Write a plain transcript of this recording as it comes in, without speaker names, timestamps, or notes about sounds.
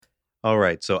All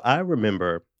right. So I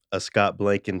remember a Scott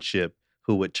Blankenship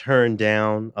who would turn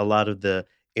down a lot of the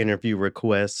interview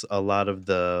requests, a lot of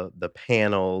the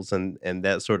panels and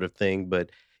that sort of thing.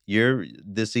 But you're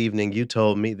this evening you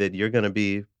told me that you're going to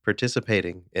be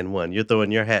participating in one. You're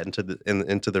throwing your hat into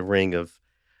the ring of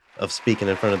speaking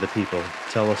in front of the people.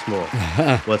 Tell us more.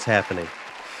 What's happening?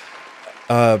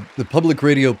 The Public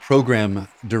Radio Program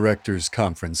Directors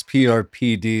Conference,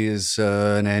 PRPD, is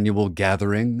an annual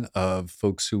gathering of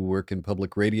folks who work in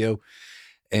public radio.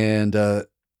 And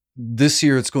this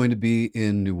year it's going to be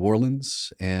in New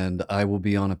Orleans, and I will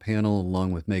be on a panel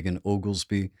along with Megan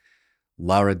Oglesby,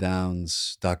 Laura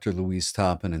Downs, Dr. Louise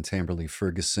Toppin, and Tamberly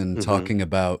Ferguson, Hmm. talking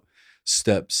about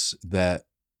steps that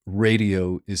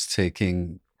radio is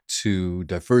taking to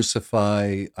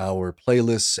diversify our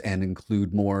playlists and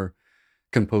include more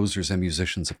composers and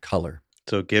musicians of color.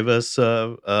 So give us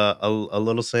a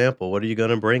little sample. What are you going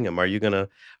to bring them? Are you gonna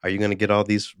get all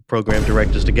these program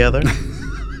directors together?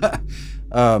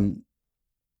 um,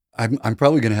 I'm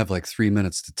probably going to have like 3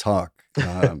 minutes to talk,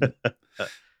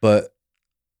 but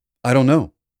I don't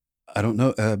know. I don't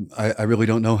know. I really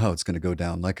don't know how it's going to go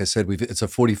down. Like I said, it's a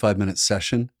 45-minute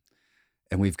session,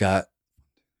 and we've got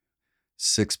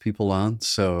 6 people on,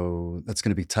 so that's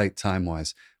going to be tight time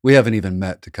wise. We haven't even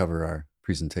met to cover our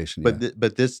presentation But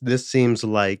yet. this seems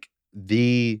like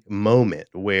the moment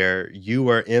where you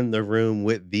are in the room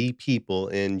with the people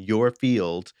in your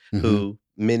field Hmm. who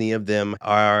many of them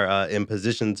are, in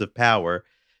positions of power,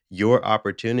 your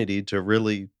opportunity to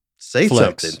really say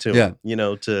something Flex, to yeah.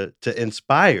 them, to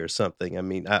inspire something. I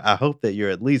mean, I hope that you're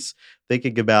at least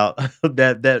thinking about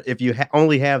that if you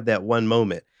only have that one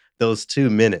moment, those 2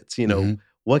 minutes, Hmm.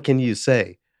 what can you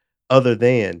say other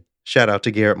than, "Shout out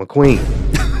to Garrett McQueen?"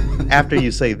 After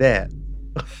you say that,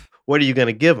 what are you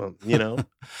gonna give them?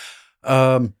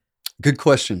 um, Good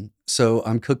question. So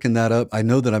I'm cooking that up. I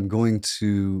know that I'm going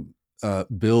to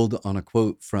build on a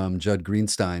quote from Judd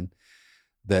Greenstein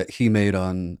that he made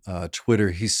on Twitter.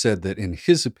 He said that, in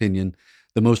his opinion,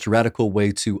 the most radical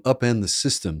way to upend the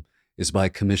system is by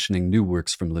commissioning new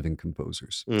works from living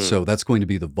composers. Mm. So that's going to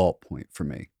be the vault point for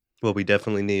me. Well, we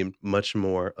definitely need much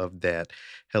more of that.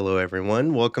 Hello,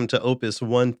 everyone. Welcome to Opus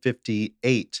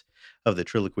 158 of the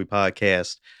Triloquy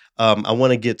Podcast. I want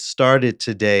to get started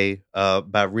today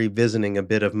by revisiting a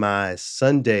bit of my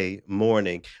Sunday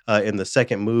morning. In the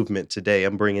second movement today,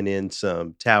 I'm bringing in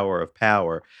some Tower of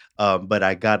Power. But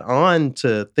I got on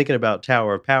to thinking about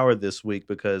Tower of Power this week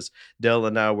because Dell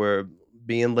and I were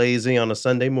being lazy on a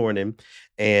Sunday morning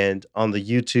and on the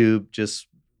YouTube, just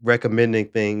recommending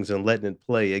things and letting it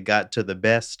play, it got to the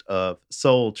best of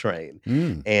Soul Train.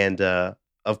 Mm. And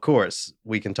of course,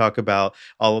 we can talk about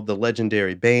all of the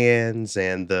legendary bands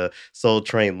and the Soul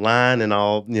Train line and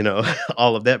all,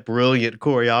 all of that brilliant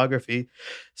choreography.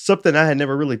 Something I had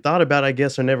never really thought about, I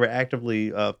guess, or never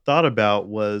actively thought about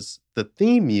was the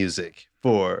theme music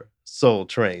for Soul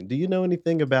Train. Do you know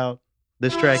anything about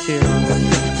this track here?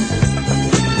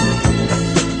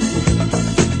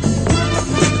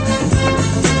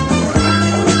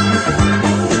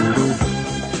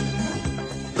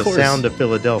 Of The course, Sound of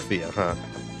Philadelphia, huh?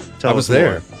 I Tell was us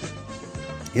more. there.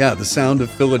 Yeah, the Sound of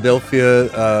Philadelphia,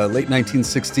 late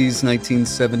 1960s,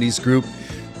 1970s group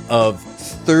of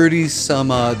 30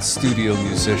 some odd studio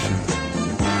musicians.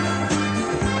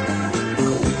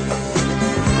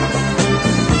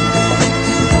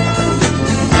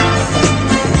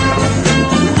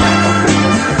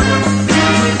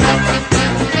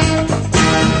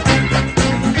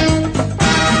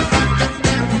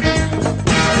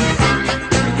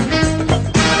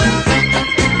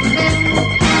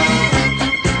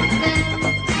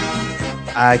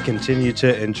 I continue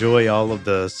to enjoy all of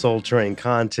the Soul Train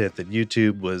content that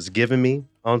YouTube was giving me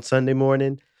on Sunday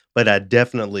morning, but I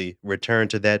definitely return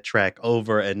to that track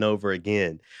over and over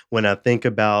again. When I think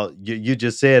about you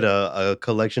just said a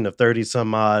collection of 30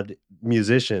 some odd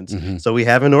musicians. Hmm. So we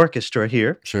have an orchestra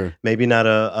here. Sure. Maybe not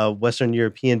a Western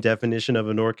European definition of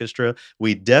an orchestra.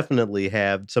 We definitely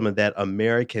have some of that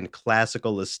American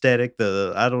classical aesthetic.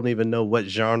 I don't even know what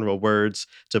genre words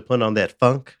to put on that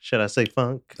funk. Should I say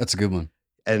funk? That's a good one.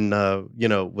 And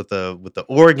with the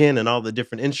organ and all the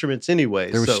different instruments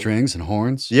anyway. There were So strings and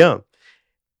horns. yeah,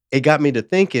 it got me to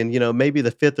thinking, maybe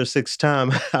the fifth or sixth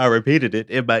time I repeated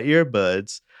it in my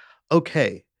earbuds.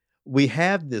 Okay, we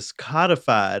have this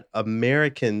codified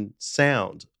American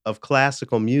sound of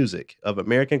classical music, of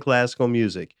American classical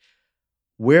music.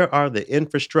 Where are the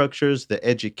infrastructures, the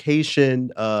education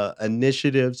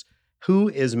initiatives? Who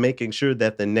is making sure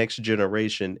that the next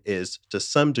generation is to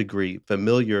some degree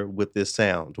familiar with this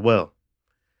sound? Well,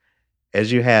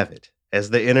 as you have it, as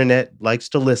the internet likes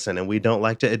to listen, and we don't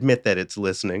like to admit that it's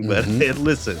listening, but Hmm. it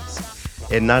listens.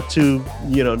 And not too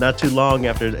long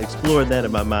after exploring that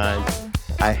in my mind,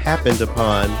 I happened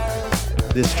upon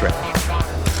this track.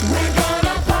 We're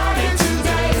gonna party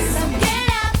today. So get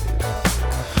up.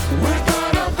 We're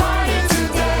gonna party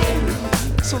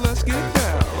today. So let's get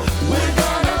down. We're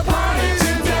gonna party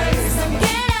today. So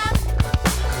get up.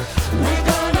 We're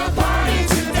gonna party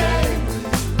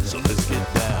today. So let's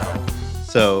get down.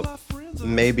 So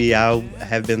maybe I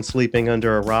have been sleeping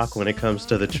under a rock when it comes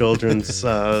to the children's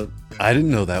I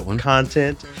didn't know that one.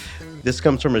 content. This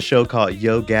comes from a show called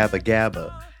Yo Gabba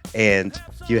Gabba. And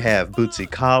you have Bootsy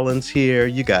Collins here.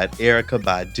 You got Erica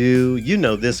Badu. You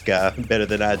know this guy better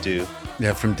than I do.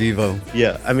 Yeah, from Devo.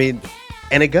 Yeah, I mean,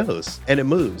 and it goes and it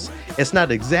moves. It's not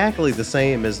exactly the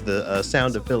same as the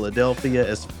Sound of Philadelphia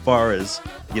as far as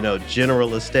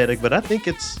general aesthetic, but I think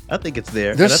it's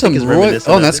there. There's and I some think it's royalty.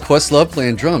 reminiscent Oh, of that's it. Questlove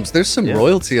playing drums. There's some Yeah.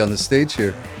 royalty on the stage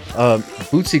here.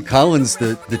 Bootsy Collins,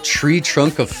 the tree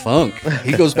trunk of funk.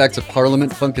 He goes back to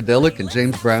Parliament Funkadelic and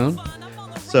James Brown.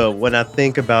 So when I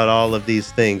think about all of these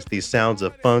things, these sounds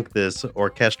of funk, this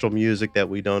orchestral music that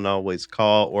we don't always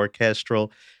call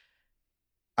orchestral,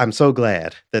 I'm so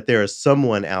glad that there is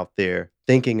someone out there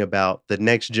thinking about the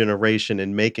next generation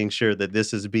and making sure that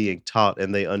this is being taught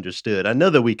and they understood. I know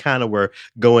that we kind of were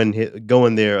going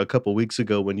there a couple weeks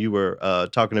ago when you were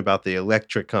talking about the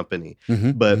electric company,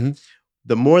 Mhm, but mhm.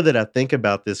 the more that I think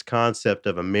about this concept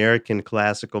of American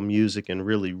classical music and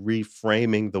really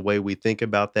reframing the way we think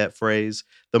about that phrase,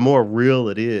 the more real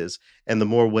it is, and the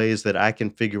more ways that I can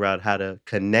figure out how to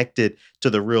connect it to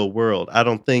the real world. I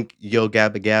don't think Yo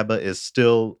Gabba Gabba is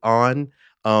still on,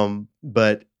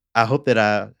 but I hope that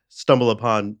I stumble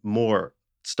upon more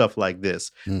stuff like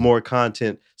this, Mm. more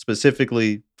content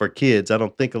specifically for kids. I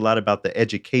don't think a lot about the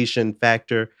education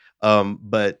factor,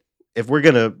 but if we're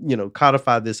gonna,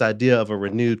 codify this idea of a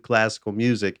renewed classical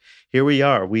music, here we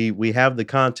are. We have the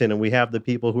content and we have the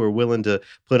people who are willing to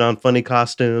put on funny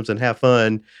costumes and have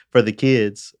fun for the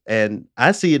kids. And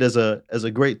I see it as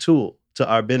a great tool to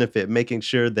our benefit, making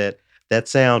sure that that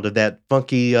sound of that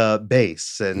funky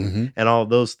bass Mhm. and all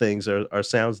those things are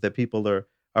sounds that people are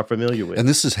familiar with. And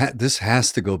this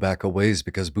has to go back a ways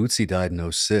because Bootsy died in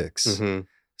 '06. Hmm.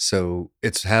 So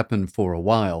it's happened for a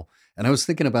while. And I was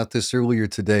thinking about this earlier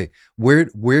today.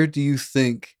 Where do you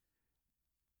think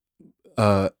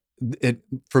uh it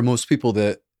for most people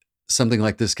that something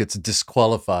like this gets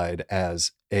disqualified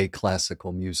as a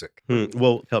classical music?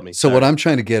 Well, help me. So what Sorry. I'm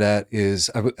trying to get at is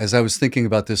as I was thinking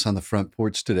about this on the front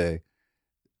porch today,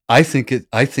 I think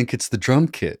it's the drum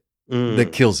kit that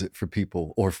Mm. kills it for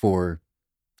people or for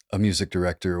a music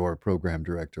director or a program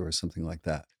director or something like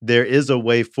that. There is a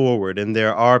way forward, and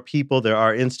there are people, there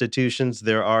are institutions,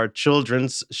 there are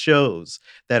children's shows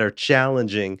that are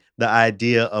challenging the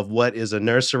idea of what is a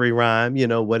nursery rhyme,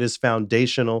 what is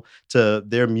foundational to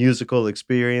their musical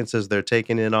experience as they're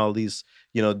taking in all these,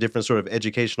 different sort of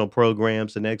educational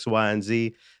programs and X, Y, and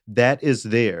Z. That is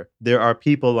there. There are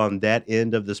people on that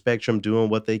end of the spectrum doing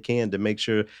what they can to make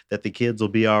sure that the kids will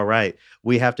be all right.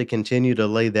 We have to continue to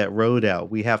lay that road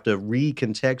out. We have to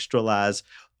recontextualize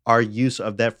our use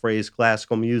of that phrase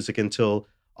classical music until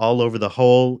all over the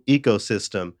whole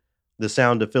ecosystem, the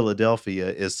sound of Philadelphia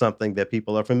is something that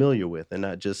people are familiar with and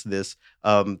not just this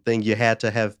thing you had to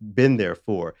have been there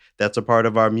for. That's a part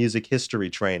of our music history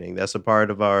training. That's a part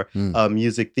of our Mm.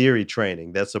 music theory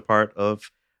training. That's a part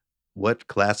of what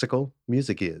classical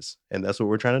music is. And that's what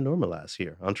we're trying to normalize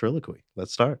here on Triloquy.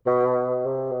 Let's start.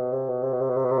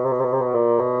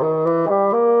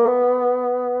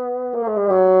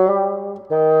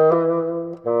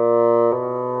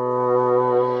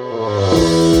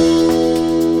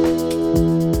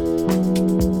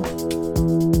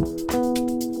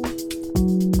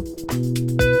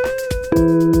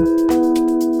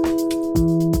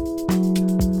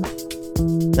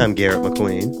 I'm Garrett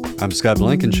McQueen, I'm Scott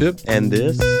Blankenship. and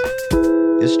this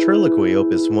is Triloquy,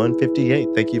 Opus 158.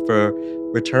 Thank you for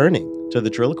returning to the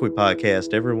Triloquy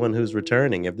podcast. Everyone who's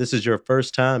returning, if this is your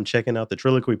first time checking out the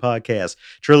Triloquy podcast,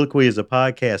 Triloquy is a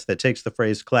podcast that takes the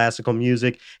phrase classical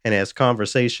music and has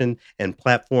conversation and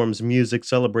platforms music,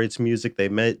 celebrates music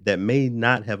that may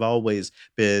not have always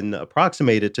been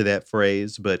approximated to that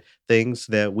phrase, but things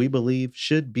that we believe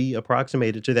should be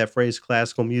approximated to that phrase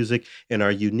classical music in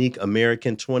our unique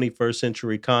American 21st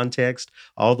century context,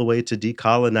 all the way to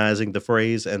decolonizing the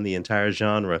phrase and the entire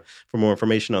genre. For more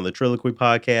information on the Triloquy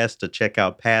podcast, to check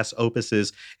out past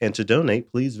opuses and to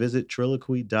donate, please visit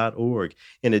triloquy.org.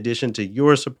 In addition to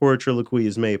your support, Triloquy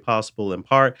is made possible in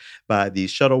part by the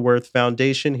Shuttleworth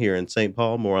Foundation here in St.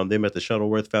 Paul. More on them at the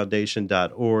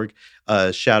shuttleworthfoundation.org.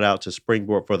 Shout out to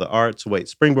Springboard for the Arts. Wait,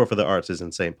 Springboard for the Arts is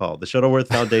in St. Paul. The Shuttleworth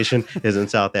Foundation is in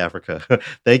South Africa.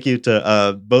 Thank you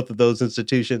to both of those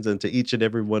institutions and to each and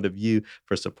every one of you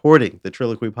for supporting the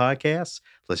Triloquy podcast.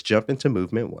 Let's jump into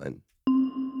movement one.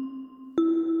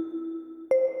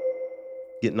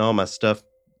 Getting all my stuff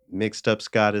mixed up,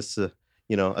 Scott. Is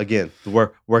again,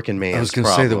 the working man's I was going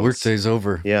to say the problems. workday's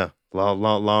over. Yeah,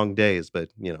 long days,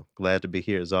 but glad to be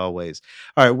here as always.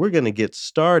 All right, we're going to get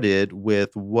started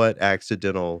with what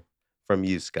accidental from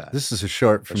you, Scott. This is a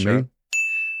sharp A from me. sharp?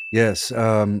 Yes,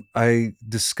 I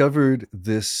discovered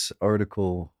this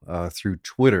article through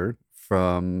Twitter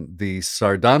from the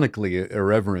sardonically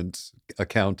irreverent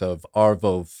account of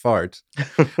Arvo Fart.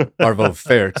 Arvo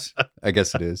Fert, I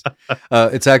guess it is.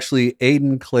 It's actually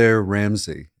Aidan Claire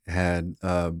Ramsey had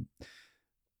a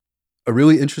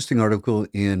really interesting article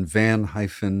in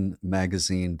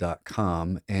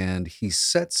van-magazine.com, and he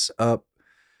sets up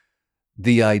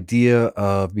the idea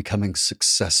of becoming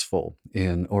successful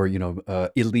in, or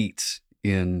elite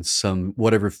in some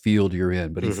whatever field you're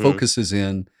in, but he Mhm. focuses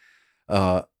in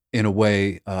a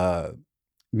way,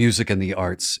 music and the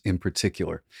arts in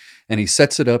particular, and he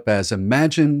sets it up as,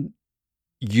 imagine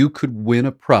you could win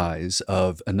a prize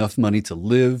of enough money to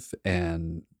live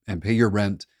and pay your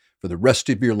rent for the rest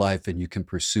of your life, and you can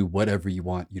pursue whatever you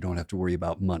want. You don't have to worry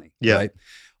about money, Yeah. right?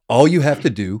 All you have to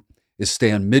do is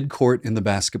stand mid-court in the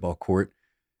basketball court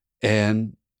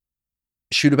and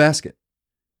shoot a basket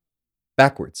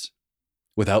backwards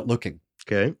without looking.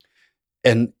 Okay.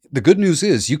 And the good news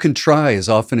is you can try as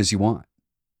often as you want.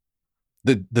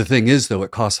 The thing is, though,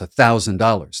 it costs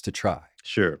 $1,000 to try.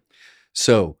 Sure.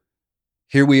 So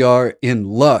here we are in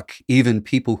luck. Even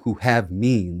people who have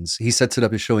means, he sets it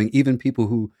up as showing even people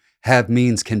who have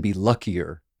means can be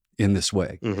luckier in this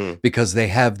way hmm because they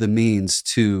have the means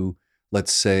to,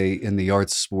 let's say, in the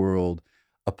arts world,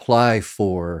 apply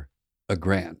for a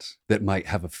grant that might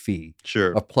have a fee,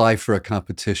 Sure. apply for a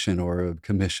competition or a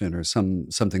commission or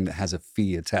something that has a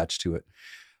fee attached to it,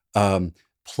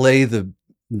 play the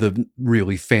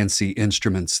really fancy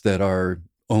instruments that are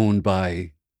owned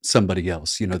by somebody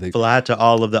else. They Fly to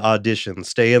all of the auditions,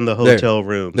 stay in the There, hotel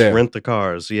rooms, there. rent the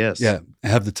cars. Yes.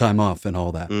 have the time off and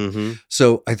all that. hmm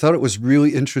So I thought it was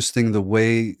really interesting the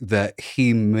way that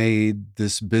he made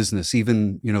this business,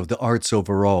 even, the arts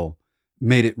overall,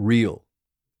 made it real,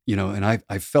 and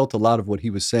I felt a lot of what he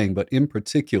was saying, but in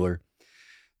particular,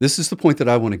 this is the point that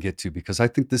I want to get to because I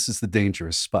think this is the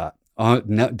dangerous spot.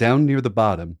 Down near the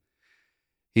bottom,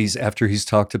 after he's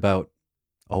talked about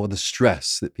all of the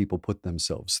stress that people put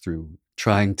themselves through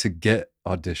trying to get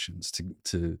auditions,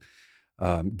 to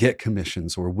get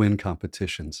commissions or win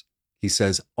competitions. He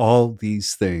says all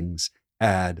these things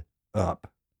add up.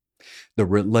 The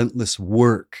relentless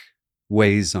work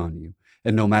weighs on you.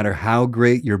 And no matter how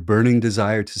great your burning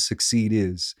desire to succeed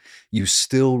is, you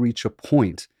still reach a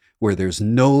point where there's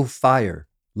no fire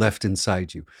left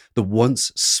inside you. The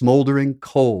once smoldering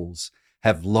coals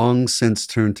have long since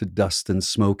turned to dust and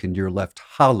smoke, and you're left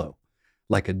hollow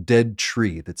like a dead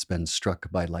tree that's been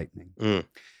struck by lightning. Mm.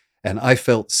 And I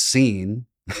felt seen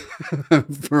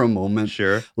for a moment,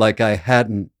 Sure. like I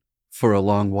hadn't for a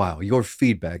long while. Your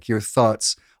feedback, your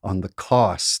thoughts on the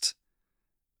cost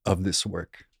of this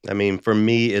work. I mean, for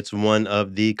me, it's one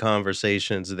of the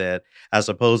conversations that I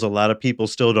suppose a lot of people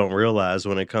still don't realize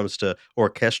when it comes to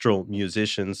orchestral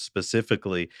musicians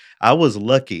specifically. I was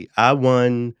lucky. I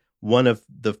won one of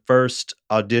the first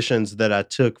auditions that I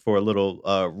took for a little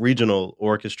regional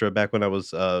orchestra back when I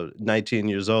was 19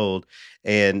 years old.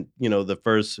 And, the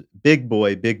first big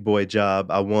boy job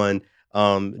I won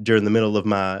during the middle of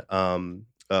my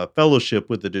fellowship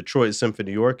with the Detroit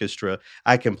Symphony Orchestra.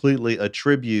 I completely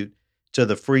attribute to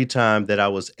the free time that I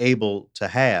was able to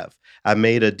have. I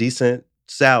made a decent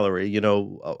salary,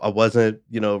 I wasn't,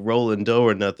 rolling dough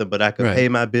or nothing, but I could Right. pay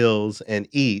my bills and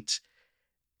eat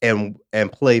and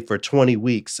play for 20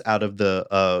 weeks out of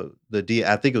I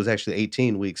think it was actually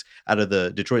 18 weeks out of the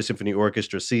Detroit Symphony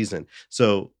Orchestra season.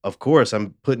 So of course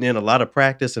I'm putting in a lot of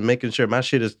practice and making sure my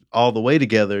shit is all the way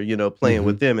together, playing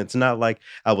with them. It's not like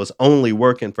I was only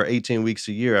working for 18 weeks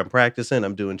a year. I'm practicing,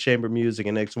 I'm doing chamber music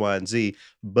and X, Y, and Z,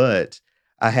 but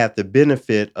I have the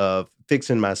benefit of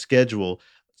fixing my schedule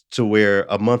to where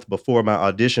a month before my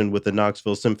audition with the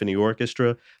Knoxville Symphony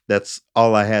Orchestra, that's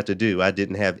all I had to do. I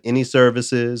didn't have any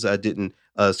services. I didn't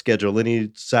schedule any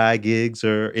side gigs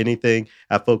or anything.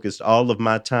 I focused all of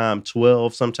my time,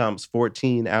 12, sometimes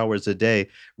 14 hours a day,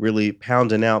 really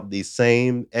pounding out these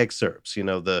same excerpts.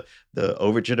 The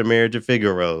Overture to Marriage of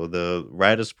Figaro, the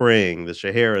Rite of Spring, the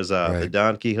Scheherazade, the Right.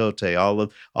 Don Quixote, all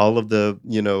of the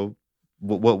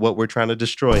what we're trying to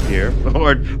destroy here,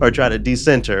 or try to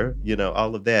decenter,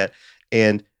 all of that.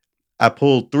 And I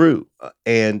pulled through.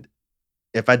 And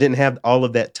if I didn't have all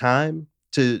of that time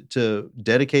to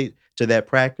dedicate to that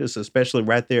practice, especially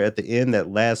right there at the end, that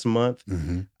last month,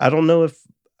 Hmm. I don't know if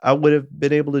I would have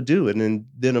been able to do it. And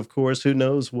then of course, who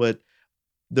knows what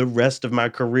the rest of my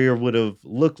career would have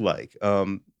looked like.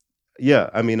 Yeah,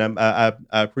 I mean, I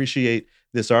appreciate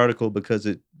this article because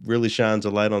it really shines a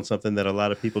light on something that a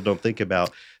lot of people don't think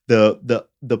about. The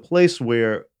place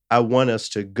where I want us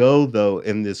to go though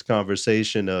in this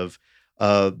conversation of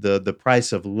the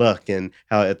price of luck, and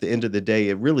how at the end of the day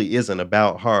it really isn't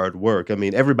about hard work. I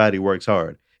mean, everybody works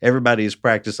hard. Everybody is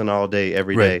practicing all day,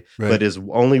 every Right. day, Right. but is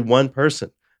only one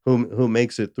person who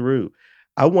makes it through.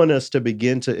 I want us to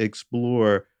begin to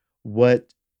explore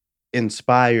what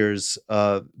inspires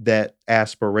that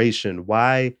aspiration.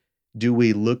 Why do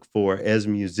we look for, as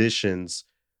musicians,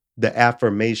 the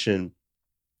affirmation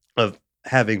of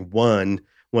having won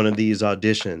one of these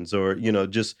auditions, or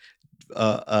just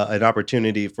an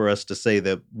opportunity for us to say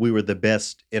that we were the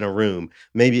best in a room?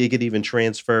 Maybe it could even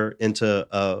transfer into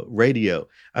radio.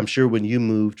 I'm sure when you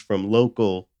moved from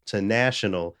local to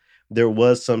national, there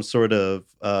was some sort of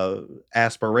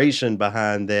aspiration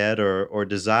behind that, or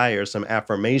desire, some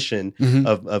affirmation Hmm.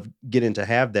 of getting to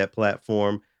have that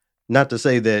platform. Not to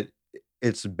say that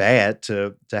it's bad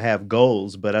to have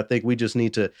goals, but I think we just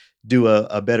need to do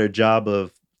a better job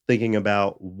of thinking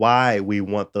about why we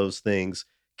want those things,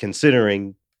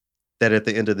 considering that at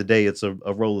the end of the day, it's a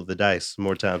roll of the dice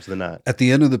more times than not. At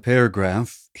the end of the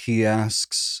paragraph, he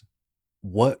asks,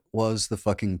 "What was the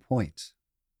fucking point?"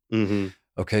 Mhm.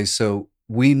 Okay, so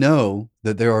we know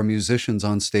that there are musicians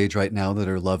on stage right now that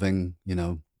are loving,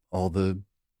 all the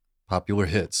popular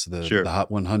hits, the Sure.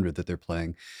 Hot 100 that they're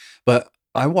playing. But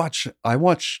I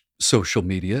watch social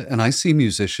media and I see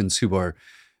musicians who are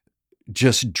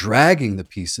just dragging the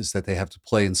pieces that they have to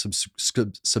play in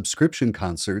subscription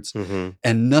concerts, Mhm.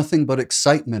 and nothing but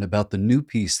excitement about the new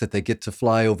piece that they get to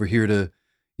fly over here to,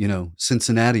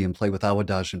 Cincinnati and play with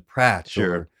Awadaj and Pratt,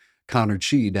 Sure. or Connor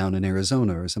Chi down in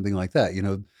Arizona or something like that.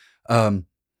 Um,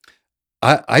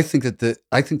 I think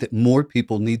that more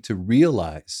people need to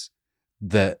realize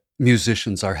that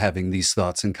musicians are having these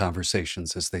thoughts and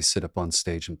conversations as they sit up on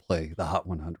stage and play the Hot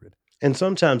 100. And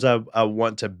sometimes I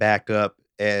want to back up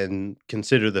and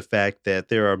consider the fact that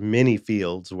there are many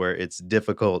fields where it's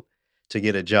difficult to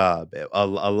get a job. A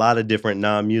lot of different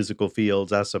non-musical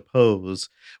fields, I suppose,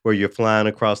 where you're flying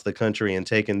across the country and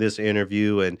taking this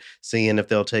interview and seeing if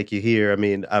they'll take you here. I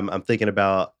mean, I'm thinking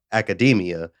about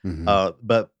academia, Hmm.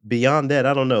 but beyond that,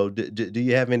 I don't know. Do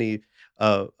you have any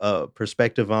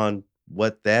perspective on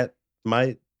what that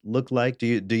might look like? Do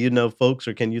you know folks,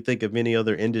 or can you think of any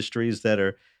other industries that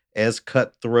are as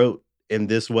cutthroat in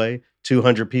this way?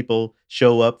 200 people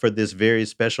show up for this very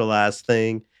specialized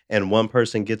thing, and one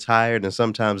person gets hired, and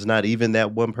sometimes not even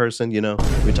that one person.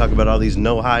 We talk about all these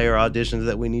no hire auditions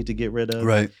that we need to get rid of.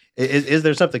 Right. Is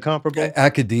there something comparable?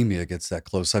 Academia gets that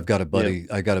close. I've got a Yeah. buddy.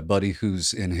 I got a buddy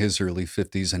who's in his early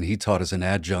 50s, and he taught as an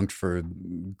adjunct for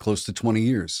close to 20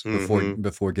 years before Hmm.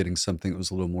 before getting something that was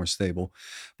a little more stable.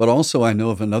 But also, I know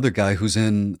of another guy who's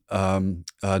in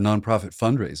nonprofit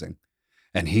fundraising,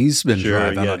 and he's been Sure.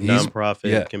 driving. Yeah. He's Nonprofit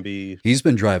yeah, can be. he's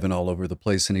been driving all over the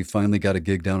place, and he finally got a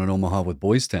gig down in Omaha with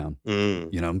Boys Town.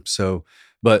 Mm. So,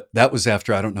 but that was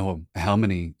after I don't know how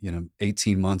many,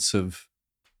 18 months of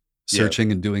Yeah.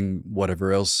 searching and doing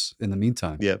whatever else in the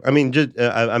meantime. Yeah, I mean, just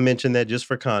I mentioned that just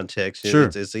for context. Sure.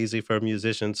 It's easy for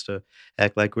musicians to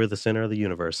act like we're the center of the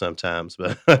universe sometimes,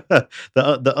 but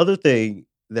the other thing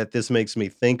that this makes me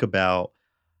think about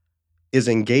is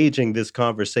engaging this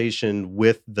conversation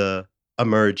with the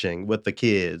emerging, with the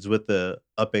kids, with the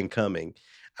up and coming.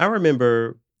 I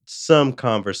remember some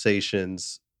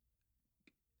conversations,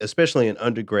 especially in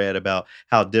undergrad, about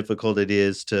how difficult it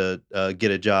is to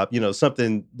get a job.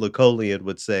 Something Lacolian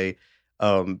would say,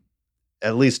 um,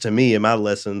 at least to me in my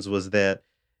lessons, was that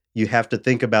you have to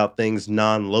think about things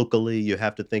non-locally. You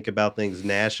have to think about things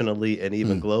nationally and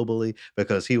even Mm. globally,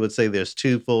 because he would say there's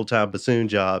 2 full-time bassoon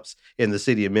jobs in the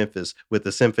city of Memphis with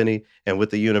the symphony and with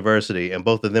the university, and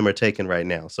both of them are taken right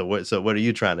now. So what are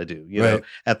you trying to do? You know, Right.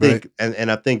 I Right. think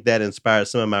and I think that inspired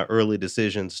some of my early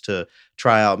decisions to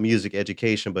try out music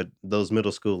education, but those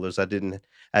middle schoolers, I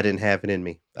didn't have it in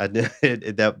me. I did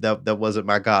that wasn't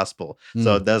my gospel.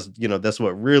 So Mm. that's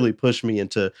what really pushed me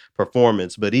into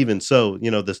performance. But even so,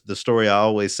 the story I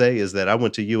always say is that I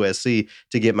went to USC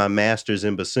to get my master's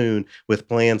in bassoon with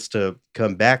plans to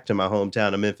come back to my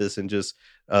hometown of Memphis and just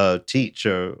teach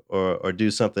or do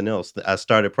something else. I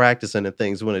started practicing and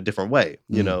things went a different way,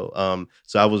 Mm.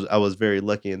 So I was very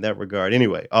lucky in that regard.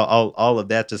 Anyway, all of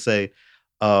that to say,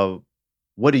 uh,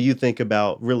 what do you think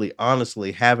about really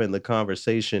honestly having the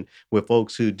conversation with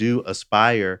folks who do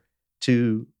aspire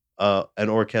to an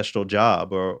orchestral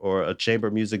job or a chamber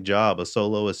music job, a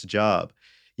soloist job?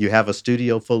 You have a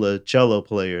studio full of cello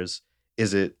players.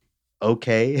 Is it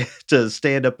okay to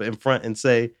stand up in front and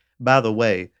say, by the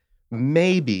way,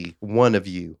 maybe one of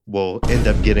you will end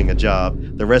up getting a job.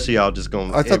 The rest of y'all just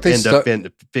gonna I thought they end up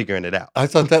start. figuring it out. I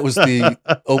thought that was the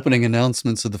opening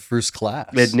announcements of the first It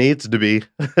class. needs to be,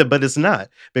 but it's not,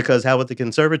 because how would the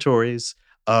conservatories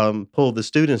pull the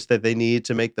students that they need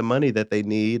to make the money that they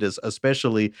need,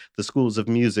 especially the schools of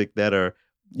music that are,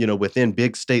 within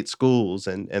big state schools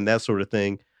and that sort of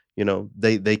thing.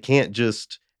 They can't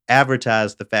just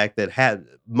advertise the fact that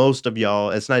most of y'all,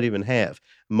 it's not even half,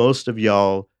 most of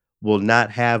y'all will not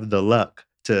have the luck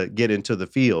to get into the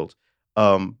field.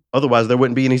 Otherwise, there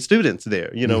wouldn't be any students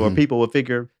there, or Hmm. people would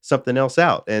figure something else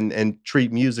out and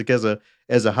treat music as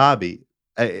a hobby.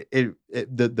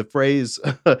 The phrase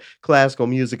classical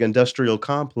music industrial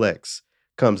complex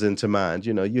comes into mind.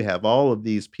 You have all of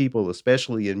these people,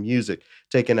 especially in music,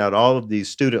 taking out all of these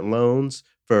student loans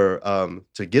for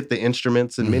to get the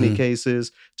instruments in many Hmm.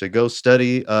 cases, to go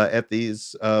study at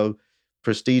these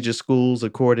prestigious schools,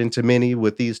 according to many,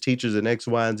 with these teachers in X,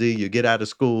 Y, and Z. You get out of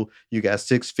school, you got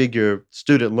six-figure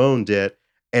student loan debt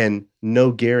and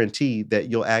no guarantee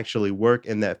that you'll actually work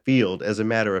in that field. As a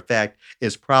matter of fact,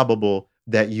 it's probable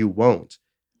that you won't.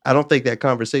 I don't think that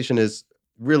conversation is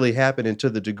really happening to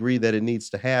the degree that it needs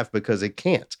to have, because it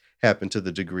can't happen to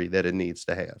the degree that it needs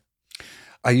to have.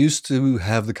 I used to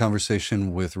have the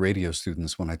conversation with radio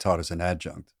students when I taught as an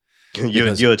adjunct You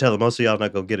because you would tell them most of y'all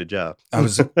not gonna get a job.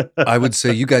 I would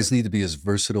say you guys need to be as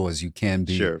versatile as you can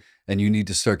be, Sure. and you need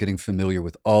to start getting familiar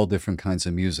with all different kinds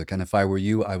of music. And if I were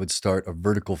you, I would start a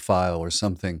vertical file or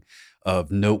something of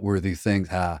noteworthy things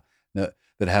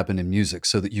that happen in music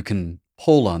so that you can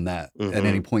pull on that at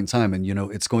any Hmm. point in time. And,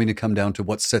 it's going to come down to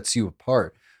what sets you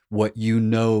apart, what you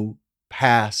know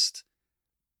past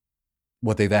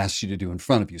what they've asked you to do in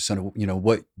front of you. So,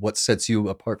 what sets you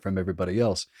apart from everybody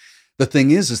else. The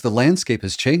thing is the landscape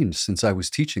has changed since I was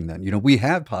teaching then. We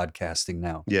have podcasting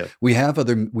now. Yeah. We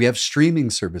have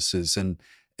streaming services and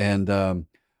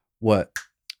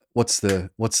what's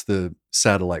the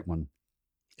satellite one?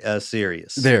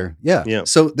 Serious. There. Yeah. Yeah.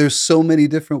 So there's so many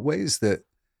different ways that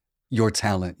your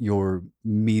talent, your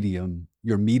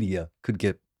media could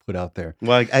get put out there.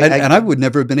 Well, And I would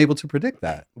never have been able to predict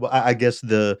that. well, I guess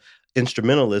the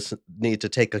instrumentalists need to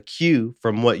take a cue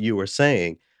from what you were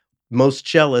saying. Most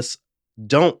cellists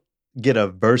don't get a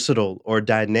versatile or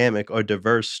dynamic or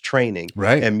diverse training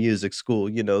Right. at music school.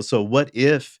 So what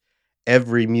if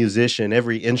every musician,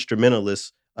 every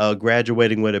instrumentalist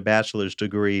graduating with a bachelor's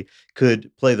degree could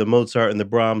play the Mozart and the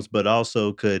Brahms, but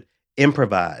also could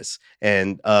improvise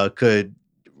and could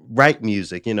write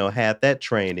music, had that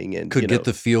training and, Could get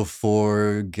the feel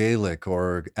for Gaelic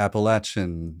or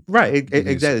Appalachian right, music,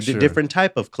 exactly. The sure. different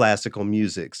type of classical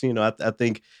musics. I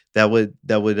think that would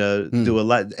do a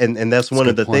lot, and that's That's a one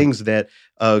of good the point. things that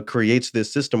creates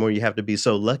this system where you have to be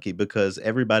so lucky, because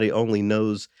everybody only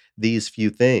knows these few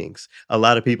things. A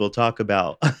lot of people talk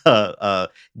about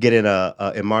getting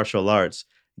in martial arts,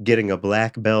 getting a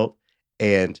black belt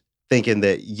and thinking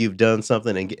that you've done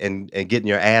something and getting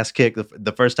your ass kicked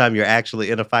the first time you're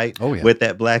actually in a fight Oh yeah. with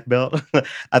that black belt.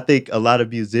 I think a lot of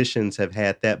musicians have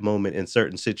had that moment in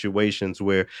certain situations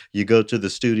where you go to the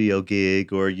studio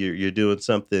gig or you're doing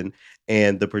something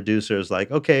and the producer is like,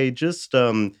 okay, just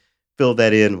fill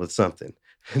that in with something.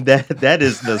 That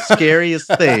is the scariest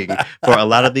thing for a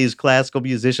lot of these classical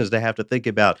musicians to have to think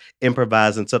about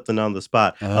improvising something on the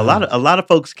spot. A lot of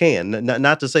folks can,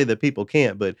 not to say that people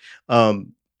can't, but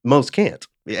um, most can't,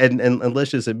 and let's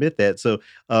just admit that. So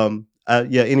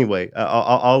yeah. Anyway,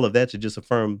 all of that to just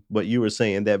affirm what you were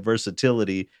saying, that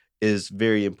versatility is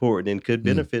very important and could Mm.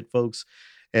 benefit folks,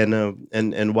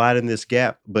 and widen this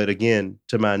gap. But again,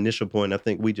 to my initial point, I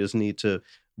think we just need to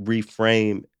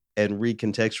reframe and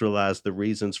recontextualize the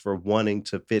reasons for wanting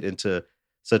to fit into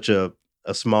such a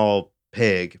small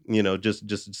peg,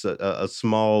 just a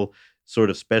small sort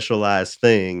of specialized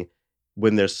thing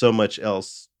when there's so much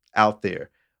else out there.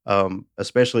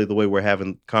 Especially the way we're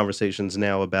having conversations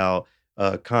now about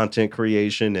content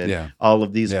creation and Yeah. all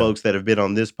of these Yeah. folks that have been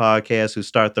on this podcast who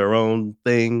start their own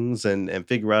things and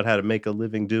figure out how to make a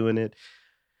living doing it.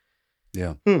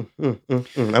 Yeah.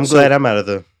 I'm So- glad I'm out of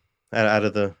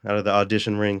the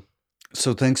audition ring.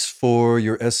 So thanks for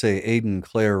your essay, Aiden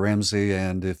Claire Ramsey.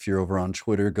 And if you're over on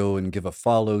Twitter, go and give a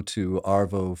follow to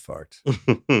Arvo Fart.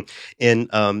 In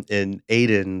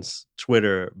Aiden's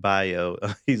Twitter bio,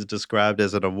 he's described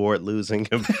as an award-losing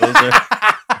composer.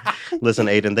 Listen,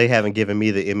 Aiden, they haven't given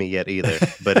me the Emmy yet either,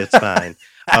 but it's fine.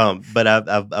 But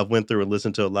I've went through and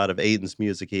listened to a lot of Aiden's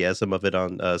music. He has some of it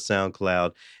on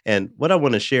SoundCloud. And what I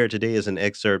want to share today is an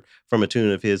excerpt from a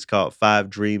tune of his called 5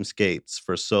 Dreamscapes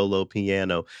for solo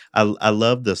piano. I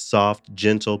love the soft,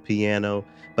 gentle piano,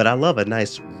 but I love a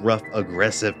nice, rough,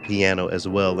 aggressive piano as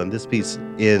well. And this piece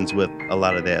ends with a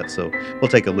lot of that. So we'll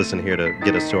take a listen here to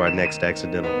get us to our next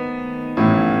accidental.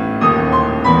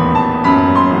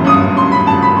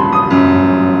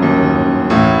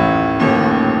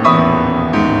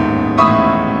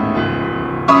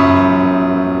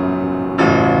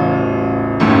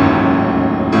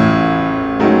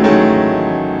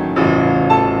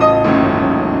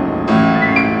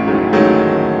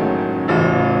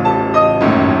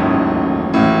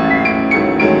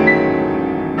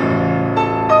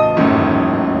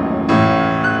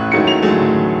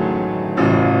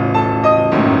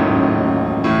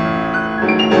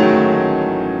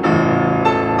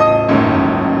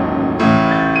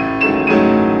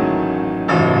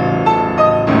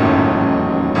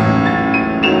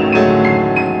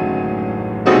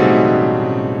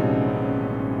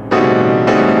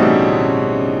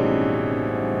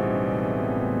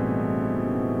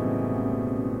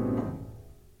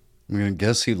 I'm going to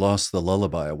guess he lost the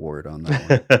Lullaby Award on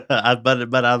that one.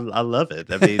 but I love it.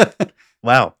 I mean,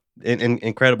 wow,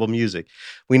 incredible music.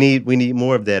 We need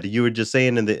more of that. You were just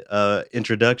saying in the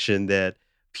introduction that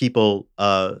people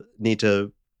need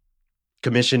to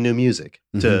commission new music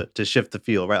to shift the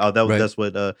field, right? Oh, Right. that's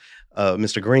what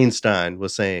Mr. Greenstein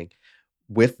was saying.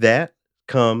 With that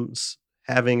comes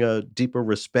having a deeper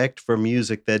respect for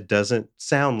music that doesn't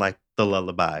sound like the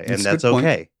lullaby, and That's a that's good point.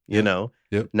 okay. You Yep. know,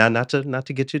 Yep. not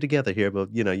to get you together here, but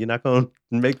you're not going to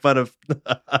make fun of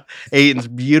Aiden's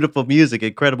beautiful music,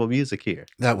 incredible music here.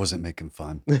 That wasn't making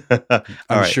fun. All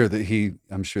I'm right. sure that he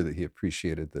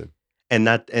appreciated the And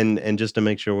not and just to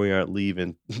make sure we aren't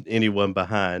leaving anyone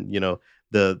behind,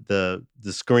 the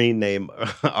screen name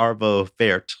Arvo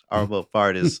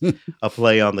Fart is a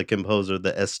play on the composer,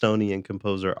 the Estonian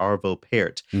composer Arvo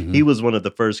Pärt. He was one of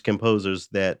the first composers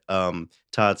that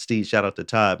Todd Steed, shout out to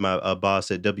Todd, my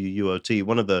boss at WUOT,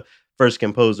 one of the first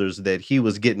composers that he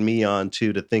was getting me on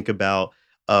to think about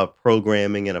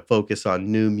programming and a focus on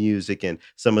new music and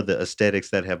some of the aesthetics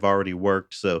that have already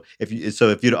worked. So if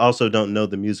you also don't know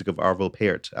the music of Arvo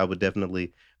Pärt, I would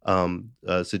definitely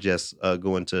suggest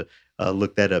going to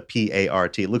look that up.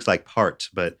 P-A-R-T. It looks like part,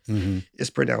 but it's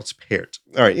pronounced Pärt.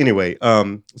 All right. Anyway,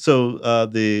 so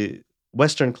the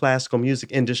Western classical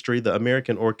music industry, the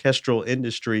American orchestral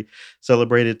industry,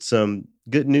 celebrated some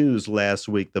good news last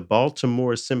week. The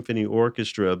Baltimore Symphony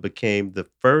Orchestra became the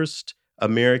first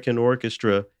American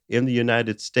orchestra in the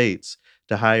United States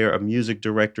to hire a music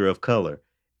director of color.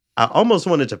 I almost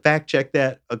wanted to fact check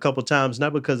that a couple times,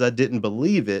 not because I didn't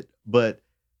believe it, but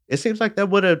it seems like that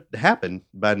would have happened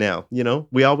by now.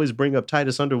 We always bring up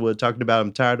Titus Underwood talking about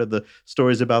I'm tired of the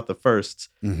stories about the firsts.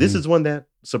 This is one that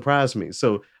surprised me.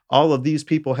 So all of these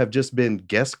people have just been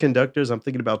guest conductors. I'm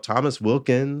thinking about Thomas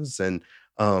Wilkins and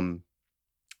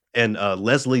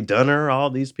Leslie Dunner. All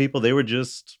these people, they were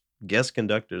just guest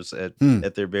conductors at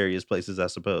their various places, I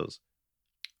suppose.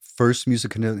 First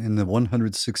music in the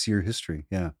 106-year history.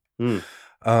 Yeah. Hmm.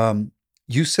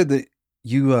 You said that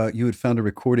you had found a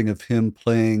recording of him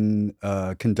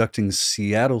conducting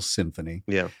Seattle Symphony.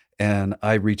 Yeah. And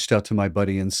I reached out to my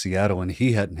buddy in Seattle, and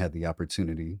he hadn't had the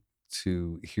opportunity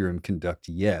to hear him conduct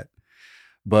yet.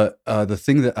 But the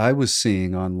thing that I was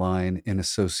seeing online in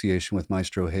association with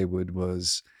Maestro Haywood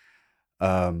was,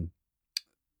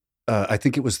 I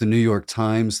think it was the New York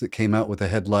Times that came out with a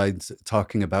headline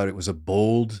talking about it was a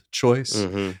bold choice.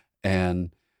 Mhm.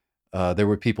 And there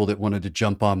were people that wanted to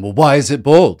jump on, well, why is it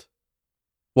bold?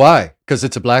 Why? Because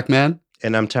it's a black man?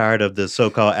 And I'm tired of the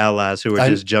so-called allies who are I-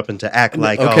 just jumping to act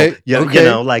like, okay,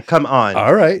 okay. like, come on.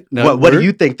 All right. No, What do we're-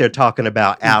 you think they're talking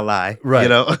about, ally? Right, You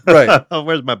know? right.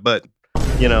 Where's my button?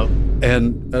 You know?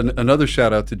 And another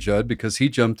shout out to Judd because he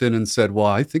jumped in and said, "Well,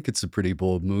 I think it's a pretty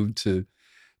bold move to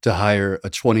hire a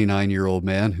 29-year-old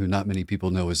man who not many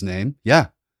people know his name. Yeah,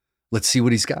 let's see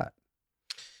what he's got."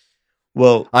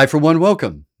 Well, I, for one,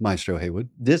 welcome Maestro Haywood.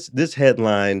 this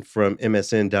headline from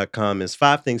MSN.com is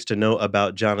 5 things to know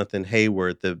about Jonathan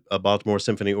Hayward, the Baltimore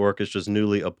Symphony Orchestra's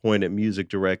newly appointed music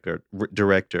director.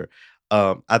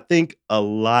 I think a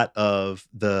lot of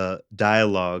the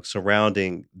dialogue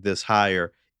surrounding this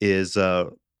hire is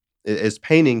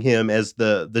painting him as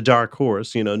the dark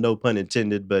horse. No pun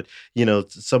intended, but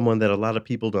someone that a lot of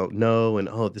people don't know, and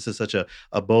this is such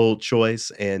a bold choice.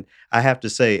 And I have to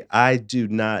say, I do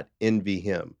not envy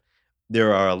him.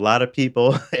 There are a lot of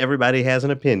people, everybody has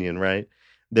an opinion, right?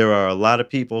 There are a lot of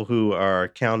people who are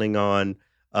counting on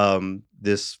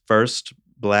this first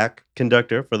Black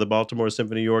conductor for the Baltimore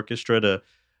Symphony Orchestra to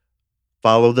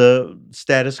follow the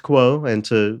status quo and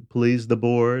to please the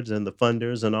boards and the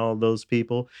funders and all those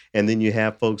people. And then you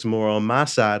have folks more on my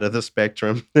side of the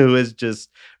spectrum who is just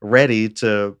ready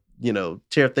to,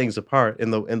 tear things apart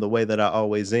in the way that I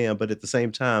always am. But at the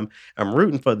same time, I'm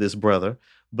rooting for this brother,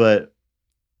 but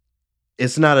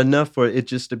it's not enough for it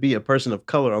just to be a person of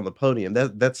color on the podium.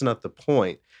 That's not the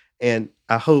point. And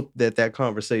I hope that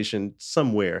conversation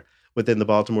somewhere within the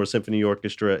Baltimore Symphony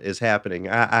Orchestra is happening.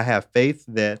 I have faith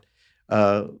that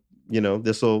uh,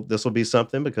 this will be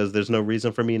something, because there's no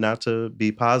reason for me not to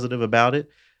be positive about it.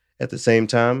 At the same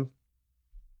time,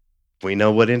 we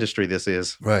know what industry this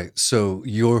is. Right. So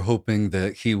you're hoping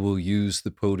that he will use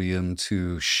the podium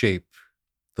to shape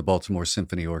the Baltimore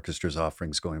Symphony Orchestra's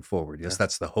offerings going forward. Yes, Yeah.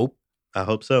 that's the hope. I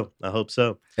hope so. I hope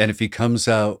so. And if he comes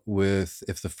out with,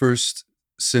 if the first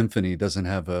symphony doesn't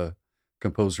have a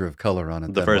composer of color on it,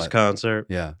 The then first what? concert.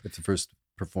 Yeah, it's the first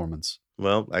performance.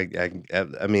 Well,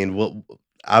 I mean, well,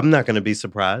 I'm not going to be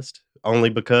surprised, only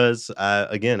because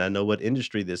I know what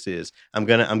industry this is. I'm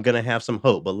gonna have some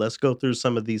hope, but let's go through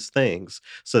some of these things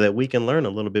so that we can learn a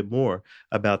little bit more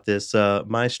about this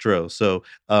maestro. So,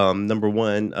 number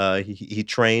one, he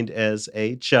trained as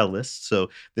a cellist. So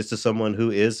this is someone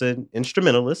who is an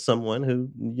instrumentalist, someone who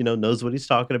knows what he's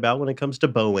talking about when it comes to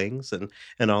bowings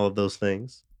and all of those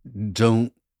things.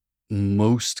 Don't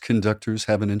most conductors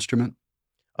have an instrument?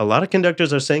 A lot of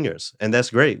conductors are singers, and that's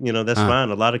great. That's Ah. fine.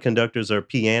 A lot of conductors are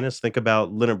pianists. Think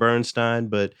about Leonard Bernstein,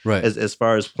 but Right. as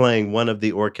far as playing one of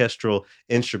the orchestral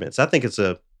instruments, I think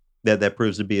that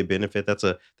proves to be a benefit. That's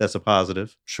a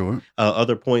positive. Sure.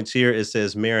 Other points here, it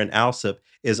says Marin Alsop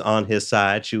is on his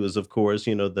side. She was, of course,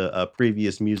 the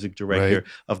previous music director Right.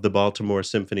 of the Baltimore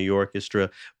Symphony Orchestra.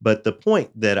 But the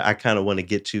point that I kind of want to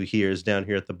get to here is down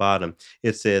here at the bottom.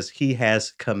 It says he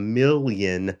has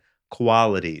chameleon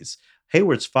qualities.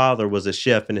 Hayward's father was a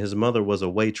chef and his mother was a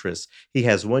waitress. He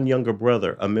has one younger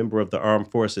brother, a member of the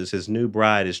armed forces. His new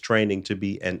bride is training to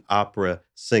be an opera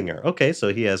singer. Okay,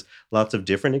 so he has lots of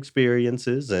different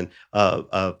experiences and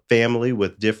a family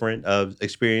with different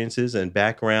experiences and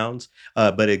backgrounds.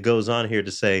 But it goes on here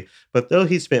to say, but though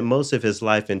he spent most of his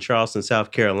life in Charleston,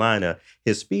 South Carolina,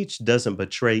 his speech doesn't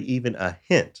betray even a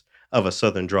hint of a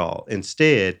Southern drawl.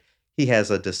 Instead, he has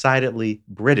a decidedly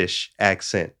British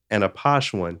accent, and a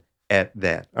posh one at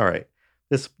that. All right.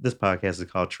 This podcast is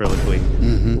called Triloquy.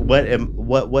 Hmm. What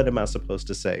am I supposed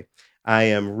to say? I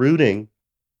am rooting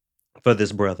for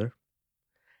this brother,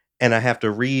 and I have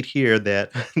to read here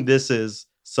that this is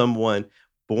someone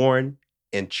born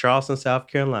in Charleston, South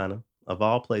Carolina, of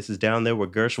all places, down there where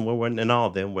Gershwin were and all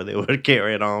of them, where they would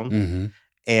carry it on. Hmm.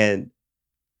 And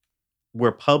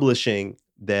we're publishing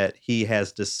that he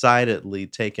has decidedly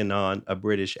taken on a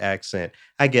British accent.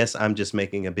 I guess I'm just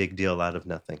making a big deal out of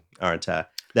nothing, aren't I?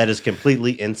 That is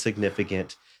completely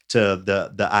insignificant to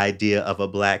the idea of a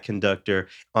Black conductor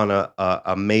on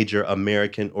a major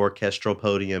American orchestral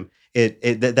podium.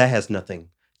 That has nothing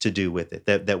to do with it.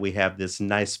 That we have this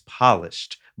nice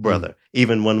polished brother,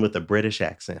 even one with a British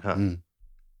accent, huh? Mm.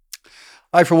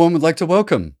 I, for one, would like to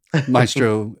welcome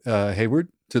Maestro Hayward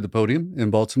to the podium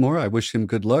in Baltimore. I wish him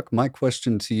good luck. My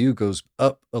question to you goes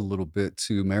up a little bit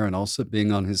to Marin Alsop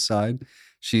being on his side.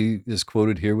 She is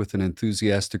quoted here with an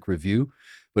enthusiastic review.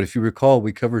 But if you recall,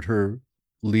 we covered her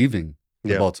leaving the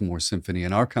Yeah. Baltimore Symphony,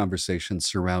 and our conversation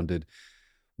surrounded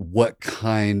what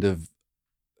kind of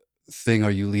thing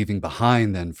are you leaving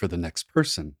behind then for the next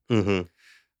person? Hmm.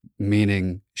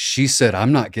 Meaning she said,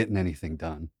 I'm not getting anything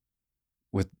done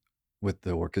with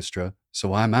the orchestra,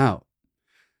 so I'm out.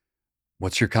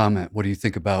 What's your comment? What do you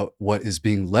think about what is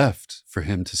being left for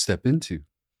him to step into?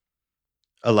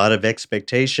 A lot of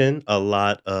expectation, a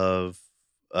lot of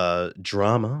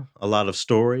drama, a lot of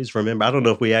stories. Remember, I don't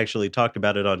know if we actually talked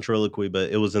about it on Triloquy, but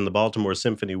it was in the Baltimore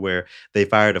Symphony where they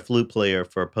fired a flute player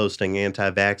for posting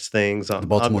anti-vax things The on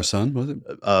Baltimore Sun, was it?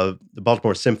 the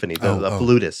Baltimore Symphony, the Oh.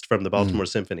 flutist from the Mm. Baltimore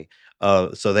Symphony.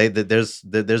 So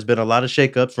there's been a lot of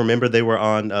shakeups. Remember, they were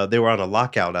on a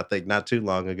lockout, I think, not too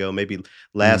long ago, maybe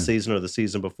last Mm. season or the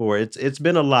season before. It's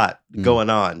been a lot Mm. going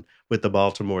on with the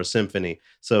Baltimore Symphony.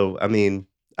 So I mean,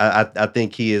 I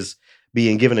think he is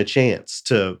being given a chance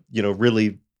to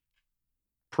really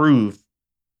prove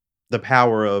the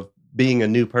power of being a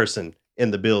new person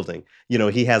in the building.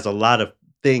 He has a lot of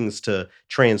things to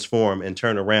transform and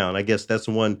turn around. I guess that's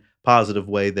one positive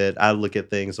way that I look at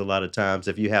things a lot of times.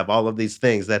 If you have all of these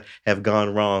things that have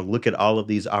gone wrong, look at all of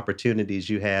these opportunities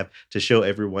you have to show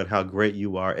everyone how great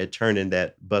you are at turning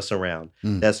that bus around.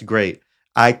 Mm. That's great.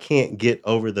 I can't get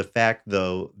over the fact,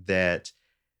 though, that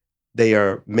they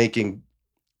are making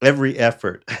every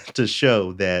effort to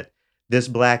show that this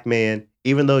black man,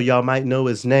 even though y'all might know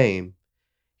his name,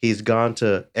 he's gone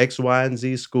to X, Y, and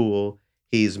Z school.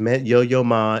 He's met Yo-Yo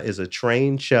Ma, is a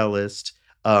trained cellist.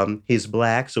 He's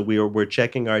black, so we're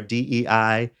checking our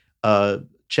DEI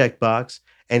checkbox,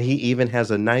 and he even has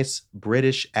a nice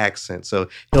British accent, so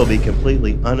he'll be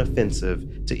completely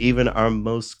unoffensive to even our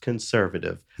most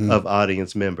conservative of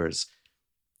audience members.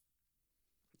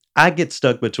 I get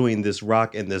stuck between this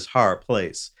rock and this hard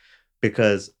place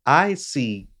because I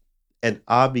see an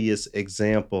obvious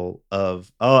example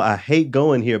of, oh, I hate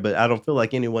going here, but I don't feel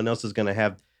like anyone else is going to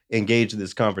have engaged in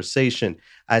this conversation.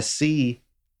 I see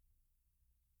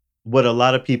what a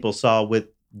lot of people saw with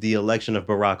the election of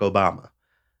Barack Obama.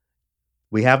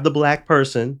 We have the black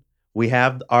person, we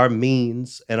have our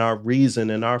means and our reason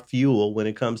and our fuel when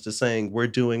it comes to saying we're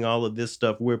doing all of this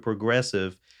stuff, we're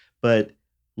progressive, but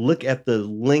look at the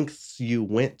lengths you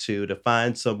went to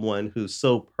find someone who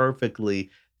so perfectly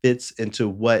fits into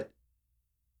what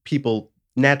people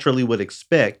naturally would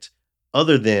expect,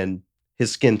 other than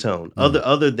his skin tone,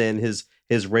 other than his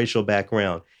racial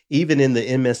background. Even in the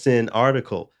MSN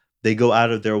article, they go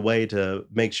out of their way to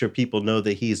make sure people know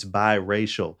that he's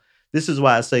biracial. This is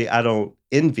why I say I don't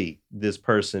envy this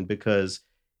person, because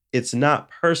it's not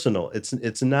personal.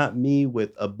 It's not me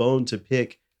with a bone to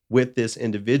pick with this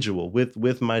individual,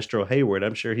 with Maestro Hayward.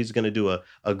 I'm sure he's going to do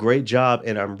a great job,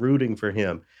 and I'm rooting for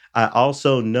him. I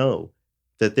also know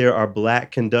that there are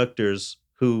black conductors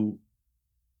who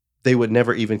they would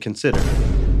never even consider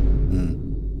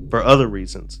for other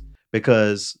reasons,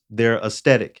 because their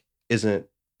aesthetic isn't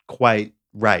quite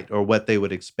right or what they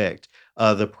would expect.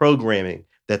 The programming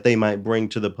that they might bring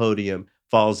to the podium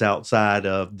falls outside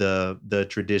of the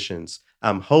traditions.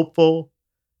 I'm hopeful,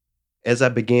 as I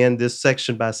began this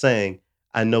section by saying,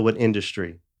 I know what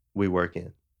industry we work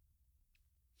in.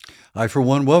 I, for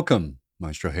one, welcome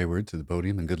Maestro Hayward to the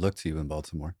podium, and good luck to you in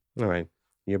Baltimore. All right.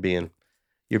 You're being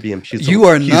You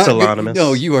are not. pusillanimous.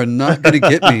 No, you are not going to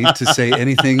get me to say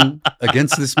anything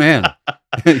against this man.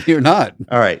 You're not.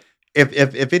 All right.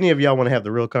 If any of y'all want to have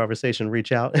the real conversation,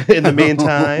 reach out. In the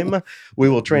meantime, we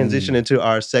will transition into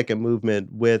our second movement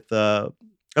with a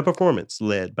performance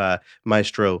led by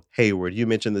Maestro Hayward. You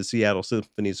mentioned the Seattle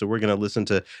Symphony, so we're going to listen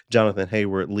to Jonathan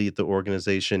Hayward lead the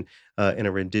organization in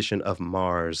a rendition of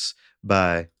Mars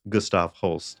by Gustav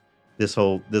Holst. This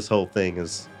whole thing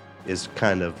is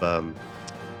kind of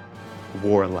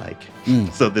warlike.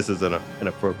 So this is an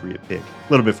appropriate pick. A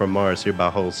little bit from Mars here by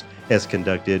Holst, as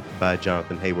conducted by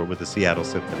Jonathan Hayward with the Seattle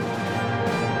Symphony.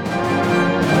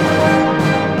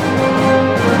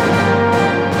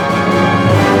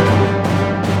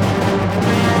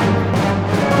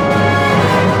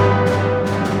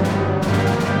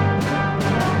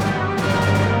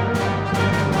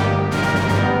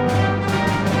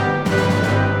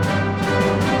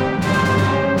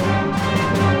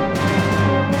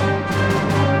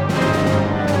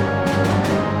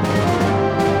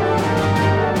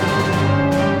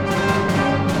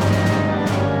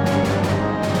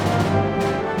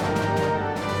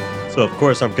 So, of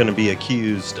course, I'm going to be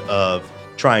accused of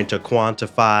trying to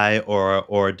quantify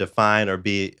or define or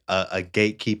be a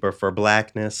gatekeeper for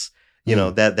blackness. You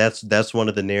know, that's one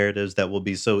of the narratives that will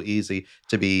be so easy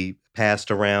to be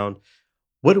passed around.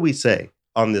 What do we say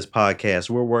on this podcast?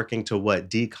 We're working to what?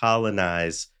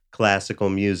 Decolonize classical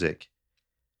music.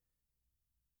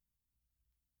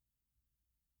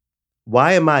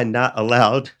 Why am I not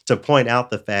allowed to point out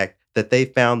the fact that they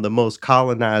found the most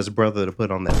colonized brother to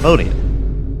put on that podium?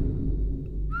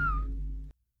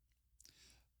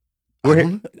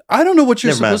 I don't know what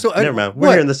you're Never mind. supposed to. Never mind.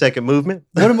 We're here in the second movement.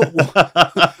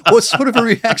 What sort of a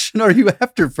reaction are you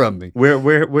after from me?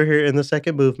 We're here in the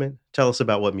second movement. Tell us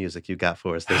about what music you got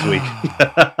for us this week.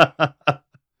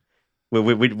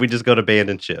 We just go to band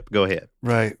and ship. Go ahead.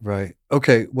 Right, right.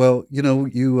 Okay, well,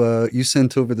 you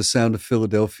sent over the Sound of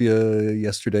Philadelphia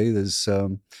yesterday. There's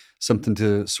something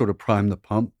to sort of prime the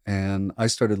pump, and I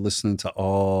started listening to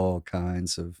all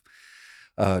kinds of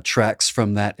tracks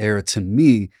from that era to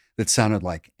me that sounded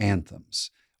like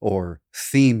anthems or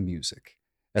theme music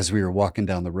as we were walking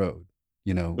down the road.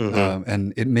 Hmm.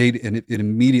 And it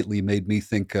immediately made me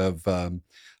think of a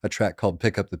track called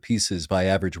 "Pick Up the Pieces" by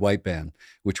Average White Band,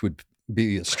 which would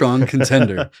be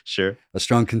Sure. a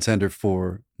strong contender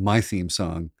for my theme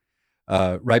song,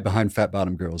 right behind Fat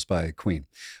Bottom Girls by Queen.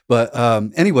 But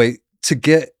anyway, to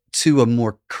get to a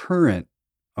more current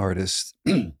artist,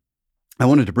 I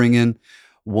wanted to bring in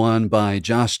one by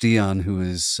Josh Dion, who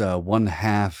is one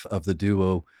half of the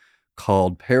duo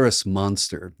called Paris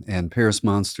Monster. And Paris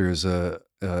Monster is a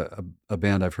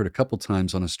band I've heard a couple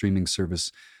times on a streaming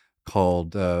service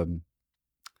called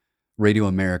Radio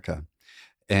America.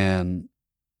 And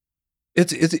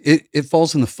it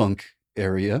falls in the funk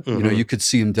area. Hmm. You could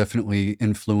see him definitely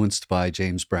influenced by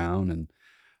James Brown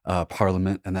and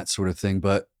Parliament and that sort of thing.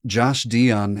 But Josh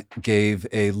Dion gave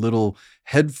a little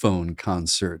headphone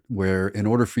concert where, in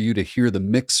order for you to hear the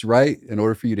mix right, in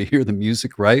order for you to hear the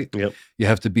music right, Yep. you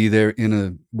have to be there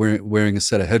wearing a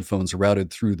set of headphones routed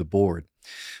through the board.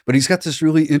 But he's got this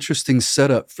really interesting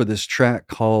setup for this track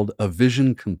called "A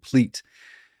Vision Complete,"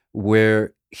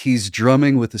 where he's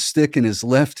drumming with a stick in his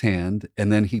left hand,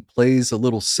 and then he plays a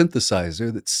little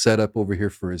synthesizer that's set up over here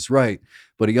for his right.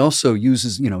 But he also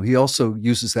uses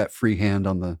that free hand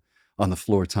on the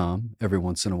floor tom every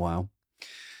once in a while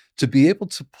to be able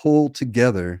to pull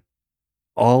together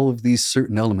all of these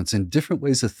certain elements and different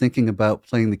ways of thinking about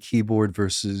playing the keyboard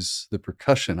versus the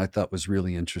percussion. I thought was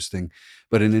really interesting.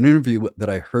 But in an interview that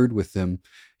I heard with him,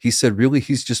 he said really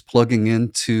he's just plugging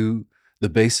into the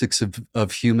basics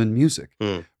of human music,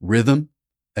 Mm. rhythm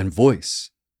and voice,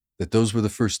 that those were the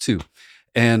first two.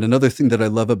 And another thing that I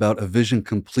love about "A Vision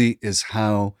Complete" is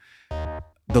how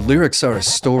the lyrics are a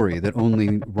story that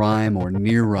only rhyme or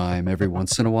near rhyme every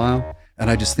once in a while. And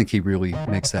I just think he really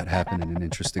makes that happen in an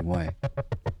interesting way.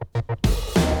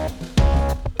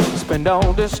 Spend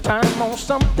all this time on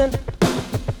something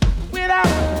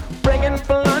without bringing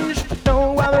for lunch.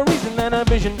 No other reason than a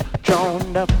vision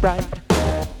drawn up right.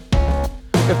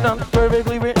 If not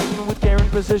perfectly written with care and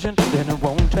precision, then it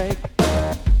won't take.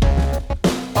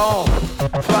 Oh,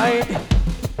 flight.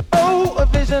 Oh, a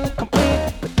vision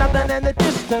complete with nothing in the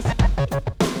distance.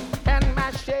 And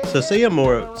my shade. So say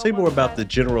more about the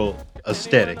general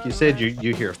aesthetic. You said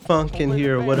you hear funk in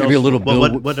here. What Maybe else? a little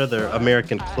What other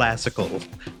American classical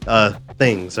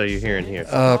things are you hearing here?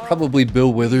 Probably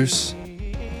Bill Withers.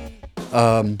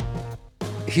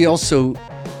 He also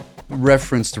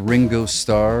referenced Ringo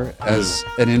Starr as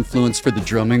an influence for the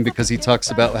drumming because he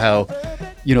talks about how,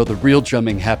 the real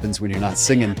drumming happens when you're not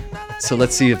singing. So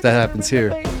let's see if that happens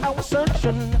here. I was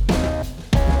searching.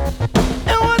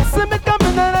 And what's it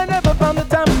becoming that I never found the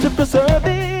time to preserve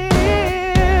it?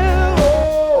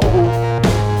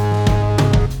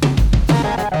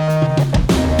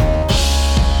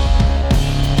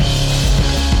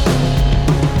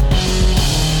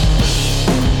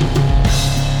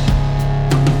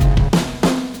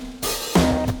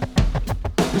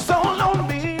 So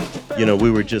lonely.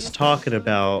 We were just talking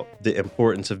about the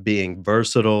importance of being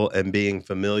versatile and being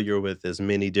familiar with as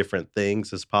many different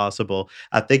things as possible.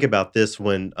 I think about this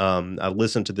when I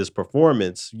listen to this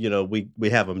performance. We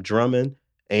have him drumming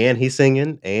and he's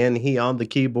singing and he on the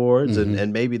keyboards Mhm.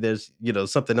 and maybe there's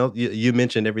something else. You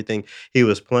mentioned everything he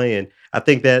was playing. I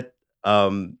think that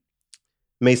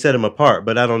may set him apart,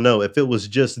 but I don't know if it was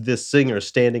just this singer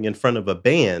standing in front of a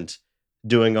band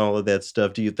doing all of that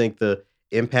stuff. Do you think the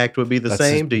impact would be the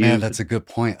same? That's a good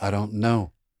point. I don't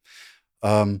know.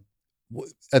 Um,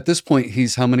 at this point,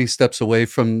 he's how many steps away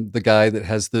from the guy that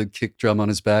has the kick drum on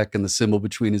his back and the cymbal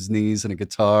between his knees and a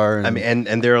guitar? And I mean,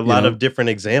 and there are a you lot know, of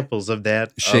different examples of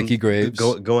that, Shaky Graves.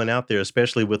 going out there,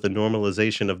 especially with the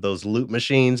normalization of those loop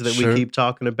machines that we Sure. keep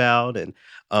talking about, and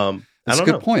I That's a don't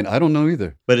good know, point. I don't know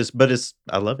either. but it's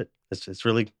I love it. It's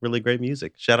really really great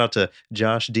music. Shout out to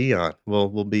Josh Dion.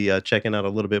 We'll be checking out a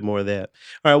little bit more of that.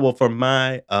 All right. Well, for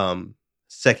my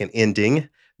second ending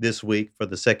this week for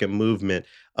the second movement,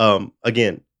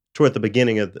 again toward the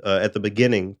beginning of at the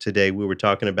beginning today, we were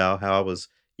talking about how I was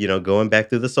going back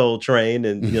through the Soul Train,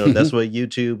 and that's what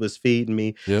YouTube was feeding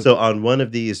me. Yep. So on one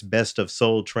of these Best of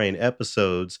Soul Train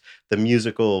episodes, the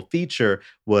musical feature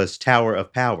was Tower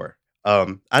of Power. I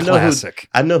know Classic.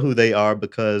 who they are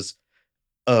because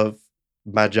of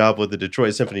my job with the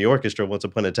Detroit Symphony Orchestra once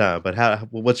upon a time. But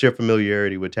what's your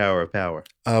familiarity with Tower of Power?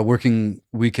 Working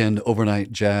weekend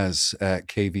overnight jazz at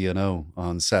KVNO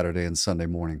on Saturday and Sunday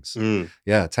mornings. Mm,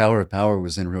 Yeah, Tower of Power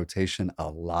was in rotation a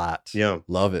lot. yeah.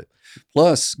 Love it.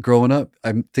 Plus, growing up,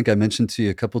 I think I mentioned to you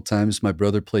a couple times my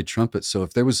brother played trumpet. So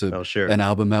if there was Oh, sure. an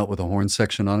album out with a horn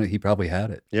section on it, he probably had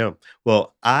it. Yeah.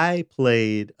 Well, I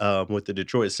played with the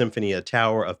Detroit Symphony a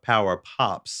Tower of Power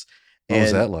Pops. What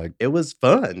was And that like? it was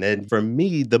fun. And for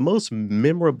me, the most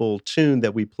memorable tune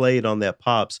that we played on that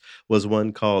Pops was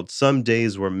one called Some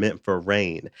Days Were Meant for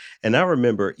Rain. And I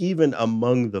remember even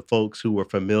among the folks who were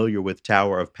familiar with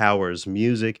Tower of Power's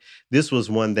music, this was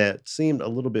one that seemed a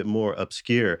little bit more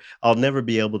obscure. I'll never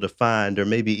be able to find or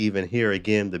maybe even hear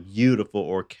again the beautiful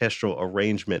orchestral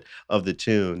arrangement of the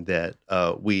tune that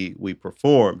we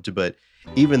performed. But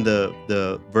even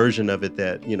the version of it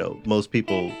that most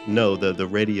people know, the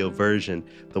radio version,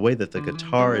 the way that the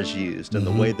guitar is used and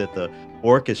the way that the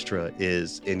orchestra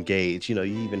is engaged, you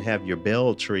even have your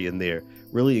bell tree in there.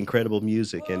 Really incredible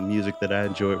music, and music that I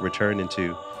enjoyed returning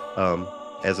to,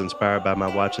 as inspired by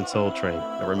my Watching Soul Train.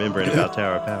 I remember it about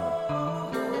Tower of Power.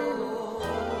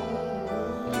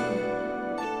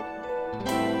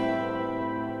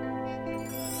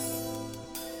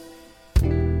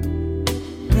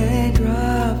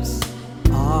 Raindrops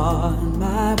on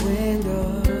my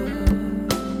window,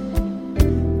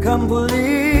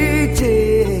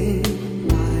 completing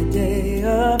my day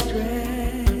of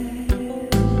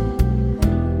dread.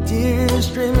 Tears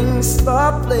streaming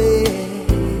softly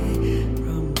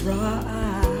from bright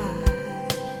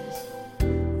eyes.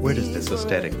 Where does this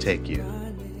aesthetic take you?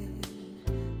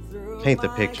 Paint the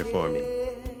picture for me.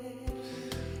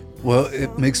 Well,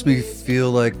 it makes me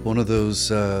feel like one of those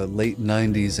late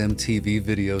 90s MTV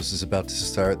videos is about to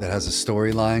start that has a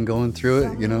storyline going through it,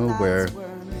 where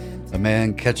a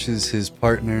man catches his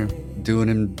partner doing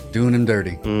him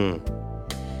dirty. Mm.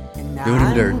 Doing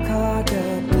him dirty. I'm caught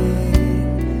up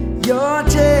in your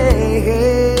chain.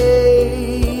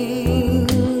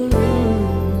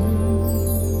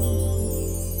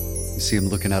 You see him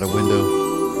looking out a window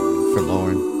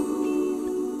forlorn.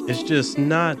 It's just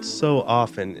not so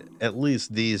often, at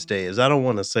least these days. I don't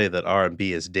want to say that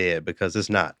R&B is dead, because it's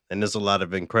not. And there's a lot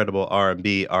of incredible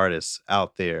R&B artists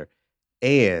out there.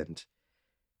 And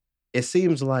it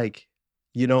seems like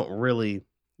you don't really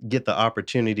get the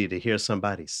opportunity to hear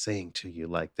somebody sing to you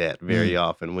like that very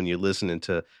often when you're listening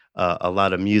to a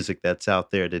lot of music that's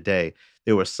out there today.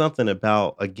 There was something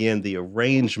about, again, the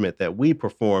arrangement that we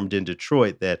performed in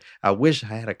Detroit that I wish I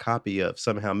had a copy of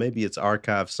somehow. Maybe it's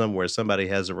archived somewhere. Somebody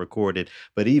has it recorded.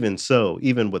 But even so,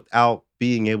 even without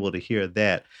being able to hear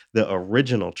that, the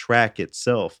original track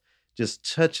itself just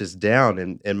touches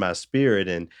down in my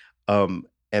spirit um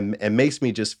and makes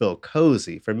me just feel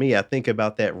cozy. For me, I think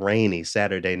about that rainy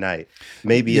Saturday night.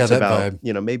 Maybe Yeah, it's that about,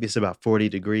 vibe. maybe it's about 40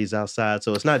 degrees outside.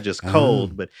 So it's not just Oh.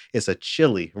 cold, but it's a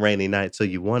chilly, rainy night. So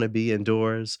you want to be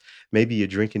indoors. Maybe you're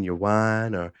drinking your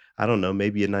wine, or I don't know,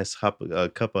 maybe a nice cup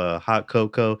of hot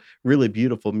cocoa. Really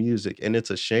beautiful music. And it's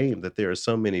a shame that there are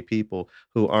so many people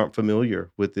who aren't familiar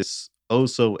with this oh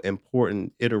so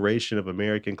important iteration of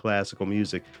American classical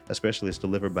music, especially as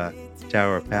delivered by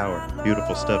Tower of Power.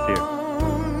 Beautiful stuff here.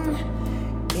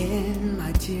 In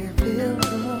my tear-filled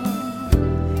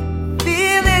room,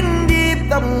 feeling deep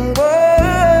the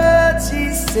words she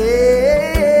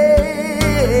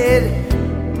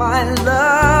said. My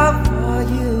love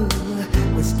for you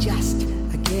was just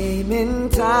a game in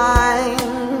time.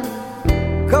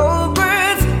 Cold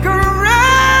birds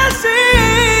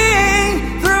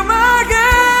caressing through my head.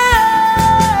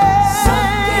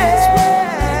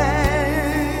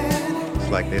 It's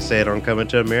like they said on Coming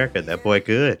to America. That boy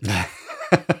good.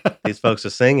 These folks are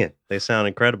singing. They sound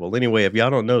incredible. Anyway, if y'all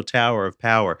don't know Tower of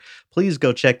Power, please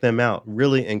go check them out.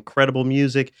 Really incredible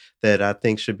music that I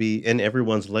think should be in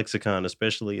everyone's lexicon,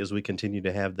 especially as we continue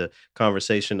to have the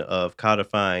conversation of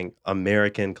codifying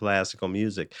American classical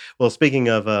music. Well, speaking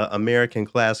of American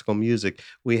classical music,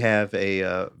 we have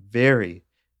a very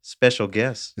special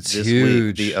guest It's this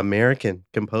huge. week, the American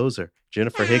composer,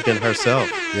 Jennifer Higdon herself.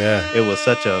 Yeah. It was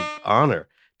such an honor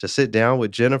to sit down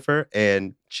with Jennifer,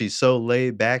 and she's so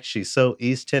laid back. She's so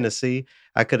East Tennessee.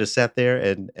 I could have sat there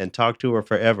and talked to her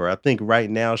forever. I think right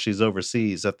now she's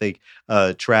overseas. I think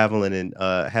traveling and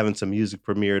having some music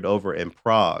premiered over in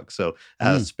Prague. So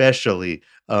I especially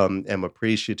am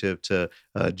appreciative to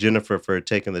Jennifer for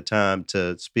taking the time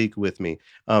to speak with me.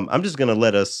 I'm just going to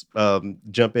let us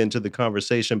jump into the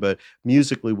conversation, but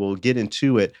musically we'll get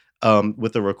into it.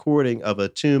 With a recording of a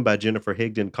tune by Jennifer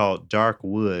Higdon called Dark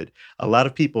Wood. A lot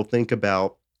of people think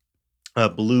about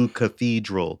Blue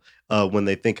Cathedral when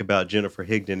they think about Jennifer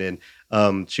Higdon. And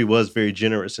She was very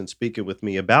generous in speaking with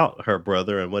me about her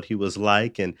brother and what he was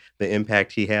like and the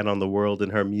impact he had on the world in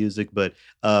her music. But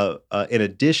in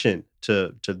addition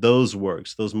to those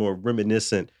works, those more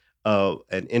reminiscent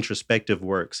and introspective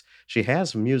works, she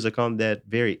has music on that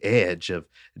very edge of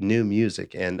new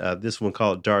music. And this one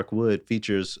called Dark Wood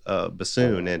features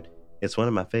bassoon, and it's one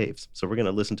of my faves. So we're going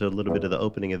to listen to a little bit of the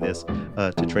opening of this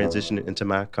to transition into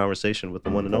my conversation with the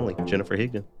one and only Jennifer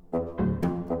Higdon.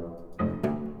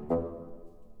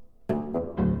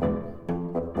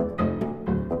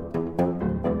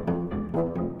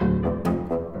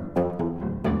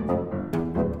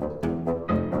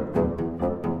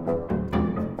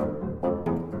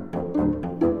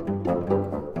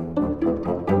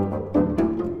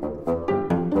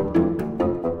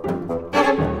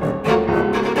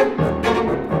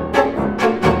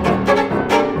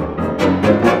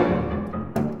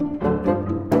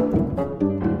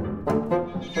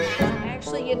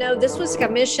 Actually, this was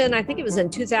commissioned, I think it was in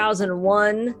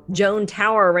 2001. Joan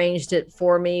Tower arranged it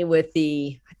for me with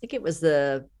I think it was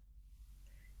the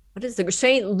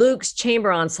St. Luke's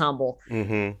Chamber Ensemble.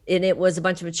 Mm-hmm. And it was a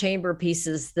bunch of chamber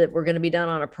pieces that were going to be done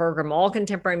on a program, all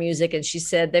contemporary music. And she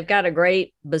said, they've got a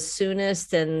great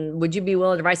bassoonist, and would you be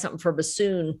willing to write something for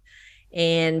bassoon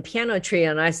and piano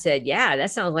trio? And I said, yeah,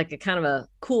 that sounds like a kind of a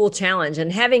cool challenge.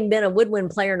 And having been a woodwind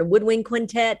player in a woodwind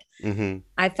quintet, Mm-hmm.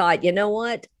 I thought, you know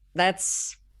what? That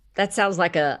sounds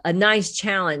like a nice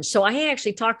challenge. So I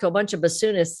actually talked to a bunch of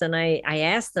bassoonists, and I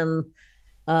asked them,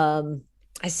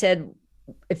 I said,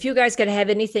 if you guys could have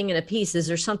anything in a piece, is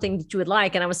there something that you would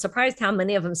like? And I was surprised how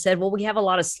many of them said, well, we have a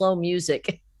lot of slow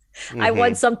music. I Mm-hmm.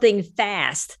 want something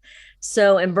fast.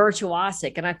 So, and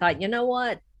virtuosic. And I thought, you know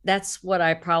what? That's what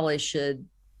I probably should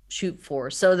shoot for.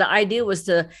 So the idea was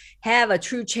to have a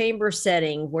true chamber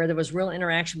setting where there was real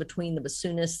interaction between the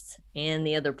bassoonists and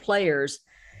the other players,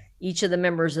 each of the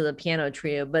members of the piano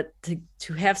trio, but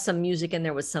to have some music in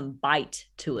there with some bite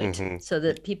to it, Mhm. so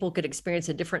that people could experience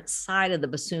a different side of the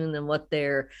bassoon than what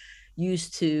they're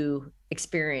used to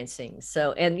experiencing.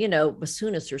 So, and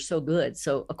bassoonists are so good.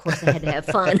 So of course I had to have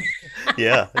fun.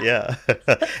 Yeah, yeah.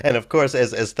 And of course,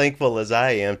 as thankful as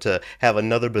I am to have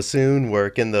another bassoon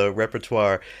work in the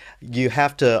repertoire, you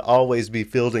have to always be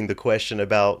fielding the question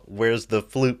about where's the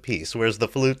flute piece? Where's the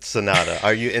flute sonata?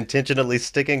 Are you intentionally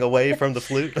sticking away from the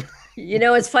flute?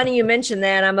 It's funny you mentioned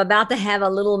that. I'm about to have a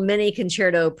little mini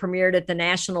concerto premiered at the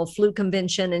National Flute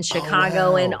Convention in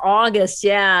Chicago in wow. August.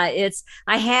 Yeah,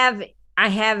 I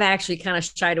have actually kind of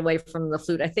shied away from the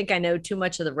flute. I think I know too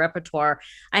much of the repertoire.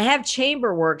 I have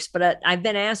chamber works, but I've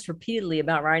been asked repeatedly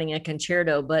about writing a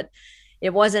concerto, but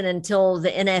it wasn't until the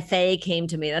NFA came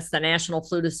to me. That's the National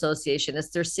Flute Association. It's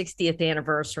their 60th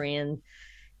anniversary. And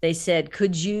they said,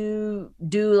 could you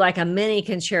do like a mini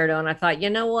concerto? And I thought, you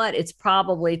know what? It's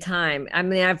probably time. I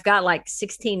mean, I've got like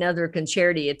 16 other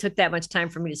concerti. It took that much time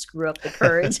for me to screw up the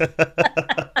courage.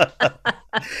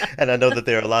 And I know that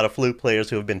there are a lot of flute players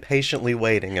who have been patiently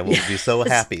waiting and will be so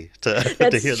happy to hear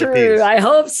That's the true. piece. I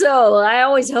hope so. I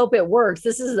always hope it works.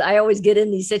 I always get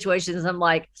in these situations. I'm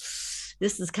like,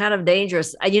 this is kind of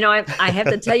dangerous. I have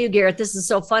to tell you, Garrett, this is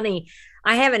so funny.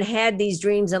 I haven't had these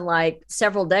dreams in like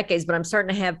several decades, but I'm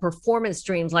starting to have performance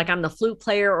dreams. Like I'm the flute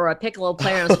player or a piccolo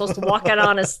player. And I'm supposed to walk out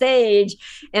on a stage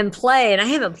and play. And I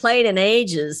haven't played in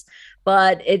ages,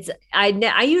 but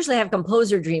I usually have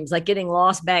composer dreams, like getting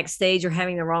lost backstage or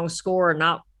having the wrong score or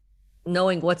not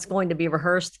knowing what's going to be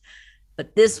rehearsed.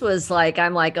 But this was like,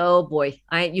 I'm like, oh boy,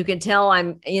 you can tell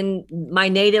I'm in my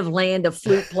native land of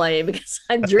flute playing because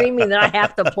I'm dreaming that I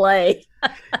have to play.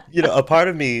 A part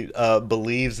of me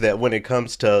believes that when it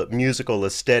comes to musical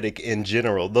aesthetic in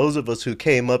general, those of us who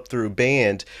came up through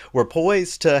band were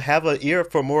poised to have an ear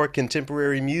for more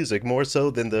contemporary music, more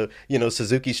so than the,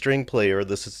 Suzuki string player or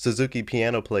the Suzuki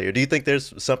piano player. Do you think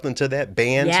there's something to that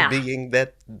band Yeah. being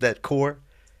that core?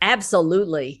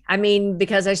 Absolutely. I mean,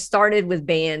 because I started with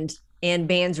band, and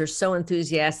bands are so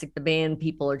enthusiastic. The band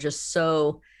people are just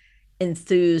so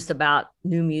enthused about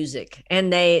new music,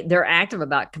 and they're active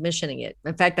about commissioning it.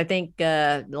 In fact, I think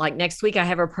like next week I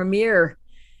have a premiere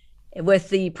with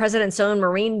the President's Own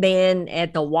Marine Band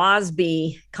at the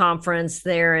WASB conference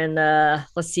there in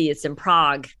it's in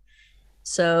Prague.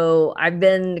 So I've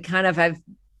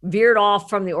veered off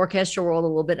from the orchestral world a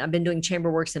little bit. I've been doing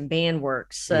chamber works and band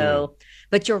work. So,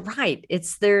 but you're right.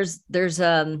 There's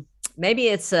maybe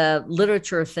it's a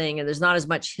literature thing and there's not as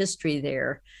much history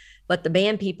there, but the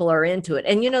band people are into it.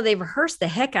 And, they rehearse the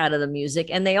heck out of the music.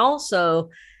 And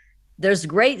there's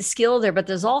great skill there, but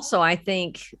there's also, I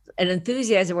think, an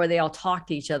enthusiasm where they all talk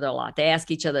to each other a lot. They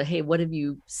ask each other, hey, what have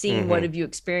you seen? What have you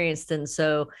experienced? And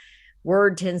so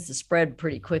word tends to spread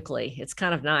pretty quickly. It's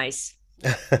kind of nice.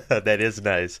 That is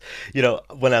nice.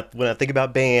 When I think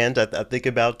about band, I think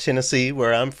about Tennessee,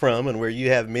 where I'm from, and where you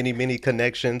have many, many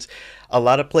connections. A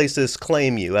lot of places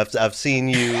claim you. I've seen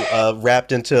you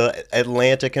wrapped into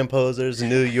Atlanta composers,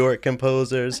 New York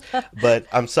composers, but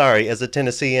I'm sorry, as a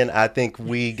Tennessean, I think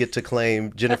we get to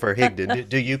claim Jennifer Higdon.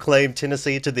 Do you claim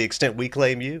Tennessee to the extent we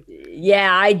claim you?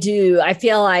 Yeah, I do. I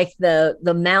feel like the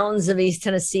mountains of East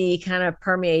Tennessee kind of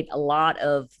permeate a lot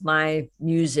of my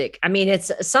music. I mean,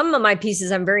 it's some of my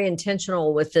pieces. I'm very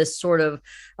intentional with this sort of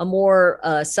a more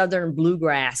southern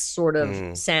bluegrass sort of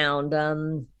Mm, sound.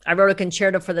 I wrote a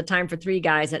concerto for the Time for Three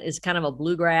guys that is kind of a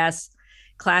bluegrass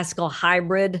classical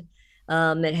hybrid.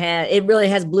 It really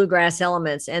has bluegrass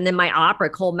elements, and then my opera,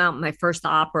 Cold Mountain, my first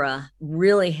opera,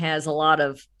 really has a lot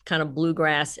of kind of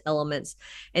bluegrass elements.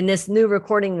 And this new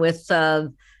recording with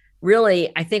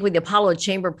really, I think with the Apollo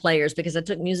Chamber Players, because I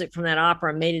took music from that opera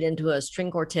and made it into a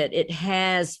string quartet. It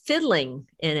has fiddling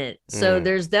in it, so mm.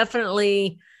 there's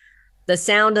definitely the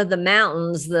sound of the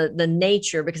mountains, the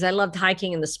nature, because I loved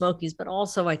hiking in the Smokies, but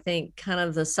also I think kind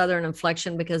of the southern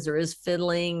inflection because there is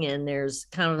fiddling and there's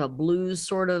kind of a blues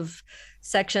sort of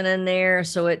section in there.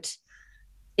 So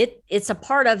it's a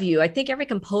part of you. I think every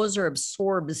composer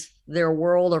absorbs their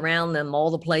world around them,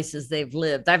 all the places they've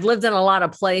lived. I've lived in a lot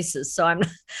of places, so I'm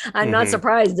not Hmm.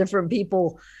 surprised different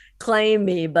people claim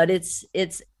me, but it's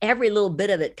every little bit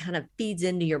of it kind of feeds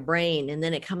into your brain and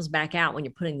then it comes back out when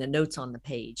you're putting the notes on the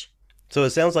page. So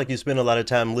it sounds like you spent a lot of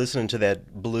time listening to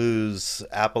that blues,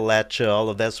 Appalachia, all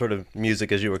of that sort of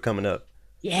music as you were coming up.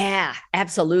 Yeah,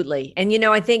 absolutely. And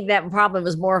I think that probably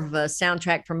was more of a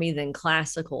soundtrack for me than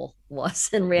classical was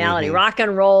in reality. Hmm. Rock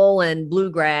and roll and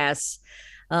bluegrass,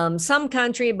 some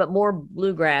country, but more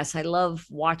bluegrass. I love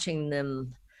watching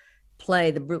them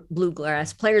play the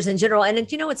bluegrass players in general. And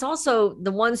it's also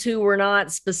the ones who were not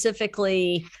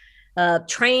specifically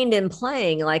trained in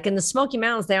playing. Like in the Smoky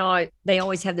Mountains, they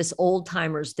always have this old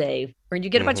timers day where you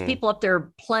get a bunch of Hmm. people up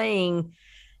there playing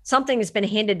something that's been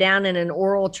handed down in an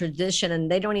oral tradition,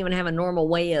 and they don't even have a normal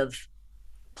way of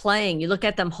playing. You look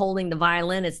at them holding the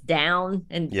violin; it's down,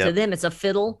 and to Yep. them, it's a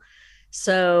fiddle.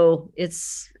 So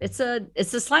it's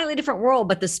a slightly different world,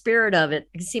 but the spirit of it.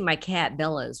 I can see my cat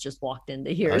Bella has just walked into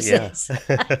Oh here. yeah.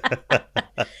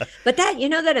 But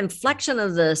that inflection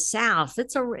of the South,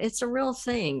 it's a real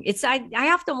thing.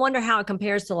 I often wonder how it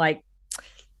compares to like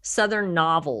Southern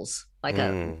novels, like a,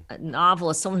 Mm. a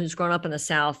novelist, someone who's grown up in the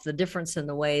South, the difference in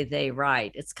the way they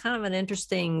write. It's kind of an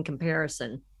interesting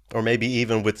comparison. Or maybe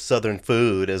even with Southern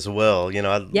food as well. I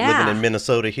living Yeah. in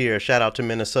Minnesota here. Shout out to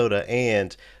Minnesota,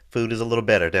 and food is a little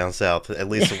better down south, at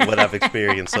least what I've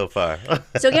experienced so far.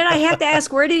 So again, I have to ask,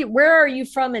 where are you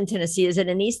from in Tennessee? Is it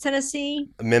in East Tennessee?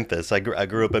 Memphis. I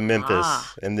grew up in Memphis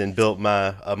Ah, and then built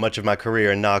my much of my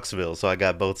career in Knoxville, so I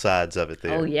got both sides of it oh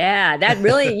there. yeah. That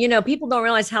really, people don't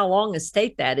realize how long a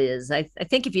state that is. I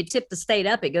think if you tip the state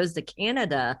up, it goes to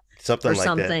Canada Something or like that.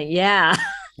 something. Yeah.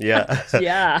 Yeah.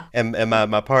 Yeah. And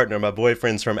my partner, my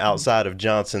boyfriend's from outside of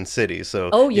Johnson City, so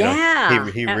Oh he yeah.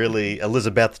 he really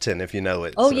Elizabethton, if you know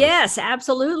it. Oh So yes,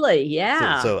 absolutely. so,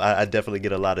 Yeah. so I definitely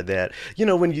get a lot of that.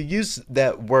 When you use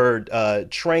that word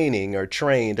training or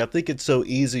trained, I think it's so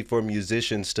easy for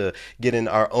musicians to get in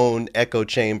our own echo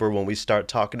chamber when we start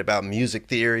talking about music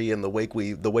theory and the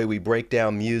way we break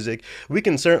down music. We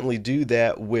can certainly do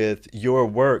that with your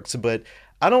works, but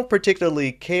I don't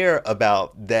particularly care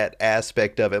about that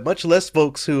aspect of it, much less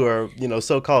folks who are,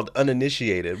 so-called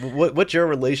uninitiated. What's your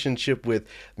relationship with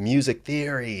music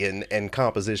theory and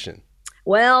composition?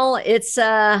 Well, it's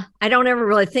I don't ever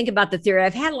really think about the theory.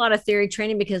 I've had a lot of theory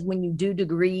training because when you do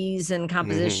degrees in Hmm.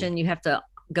 composition, you have to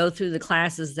go through the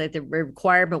classes that they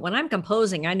require. But when I'm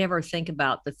composing, I never think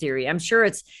about the theory. I'm sure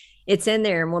it's in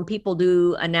there. And when people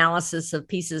do analysis of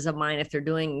pieces of mine, if they're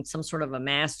doing some sort of a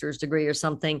master's degree or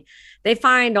something, they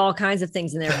find all kinds of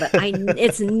things in there. But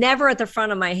it's never at the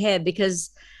front of my head because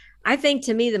I think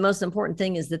to me, the most important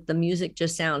thing is that the music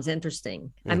just sounds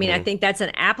interesting. I mean, I Hmm. think that's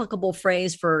an applicable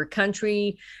phrase for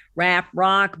country, rap,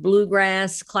 rock,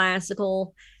 bluegrass,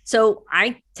 classical. So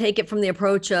I take it from the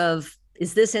approach of,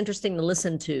 is this interesting to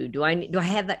listen to? Do I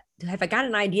have that? Have I got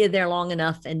an idea there long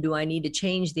enough? And do I need to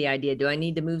change the idea? Do I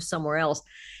need to move somewhere else?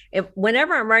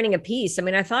 Whenever I'm writing a piece, I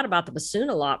mean, I thought about the bassoon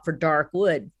a lot for Dark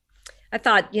Wood. I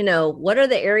thought, what are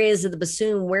the areas of the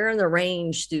bassoon? Where in the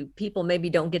range do people maybe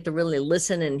don't get to really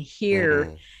listen and hear?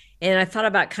 Hmm. And I thought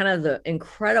about kind of the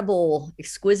incredible,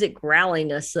 exquisite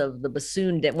growliness of the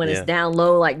bassoon that when it's Yeah. down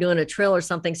low, like doing a trill or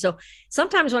something. So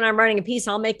sometimes when I'm writing a piece,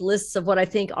 I'll make lists of what I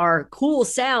think are cool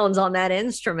sounds on that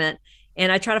instrument.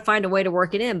 And I try to find a way to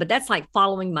work it in, but that's like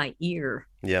following my ear.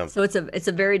 Yeah. So it's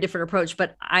a very different approach.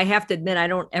 But I have to admit, I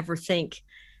don't ever think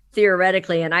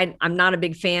theoretically, and I'm not a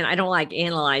big fan. I don't like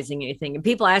analyzing anything. And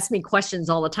people ask me questions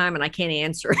all the time and I can't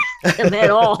answer them at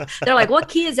all. They're like, what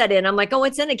key is that in? I'm like, oh,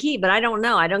 it's in a key, but I don't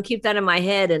know. I don't keep that in my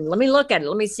head. And let me look at it.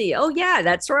 Let me see. Oh, yeah,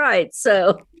 that's right.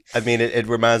 So I mean, it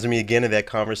reminds me again of that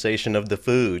conversation of the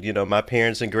food. You know, my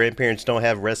parents and grandparents don't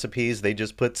have recipes. They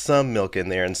just put some milk in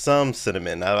there and some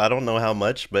cinnamon. I don't know how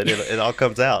much, but it all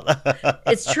comes out.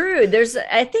 it's true.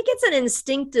 I think it's an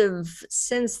instinctive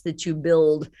sense that you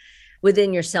build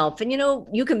within yourself. And,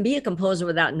 you can be a composer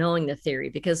without knowing the theory,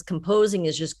 because composing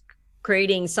is just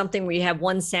creating something where you have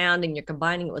one sound and you're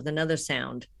combining it with another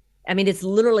sound. I mean, it's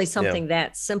literally something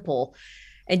that simple.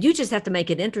 And you just have to make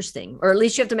it interesting, or at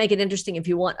least you have to make it interesting if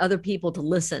you want other people to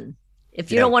listen.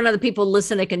 If you don't want other people to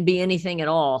listen, it can be anything at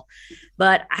all.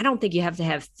 But I don't think you have to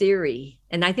have theory.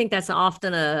 And I think that's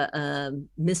often a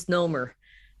misnomer.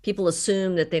 People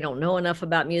assume that they don't know enough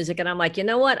about music. And I'm like, you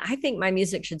know what? I think my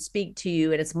music should speak to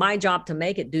you, and it's my job to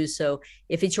make it do so.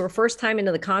 If it's your first time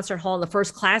into the concert hall and the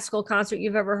first classical concert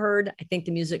you've ever heard, I think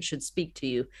the music should speak to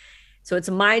you. So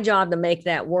it's my job to make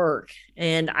that work.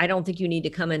 And I don't think you need to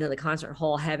come into the concert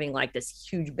hall having like this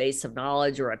huge base of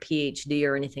knowledge or a PhD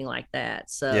or anything like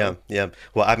that. So yeah.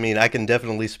 Well, I mean, I can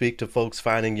definitely speak to folks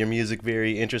finding your music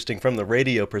very interesting from the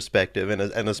radio perspective,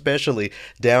 and especially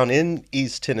down in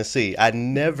East Tennessee. I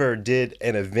never did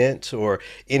an event or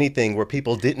anything where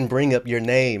people didn't bring up your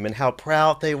name and how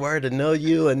proud they were to know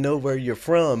you and know where you're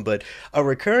from. But a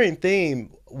recurring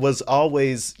theme was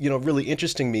always, really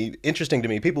interesting to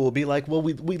me. People will be like, well,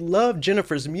 we love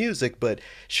Jennifer's music, but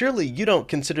surely you don't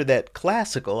consider that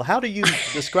classical. How do you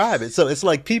describe it? So it's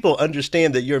like people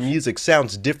understand that your music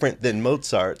sounds different than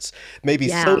Mozart's, maybe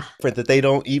so different that they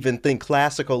don't even think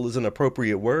classical is an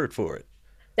appropriate word for it.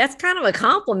 That's kind of a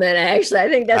compliment, actually. I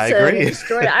think that's a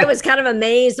story. I was kind of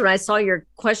amazed when I saw your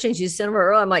questions you sent over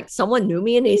earlier. I'm like, someone knew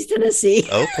me in East Tennessee.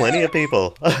 Oh, plenty of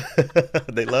people.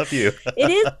 They love you.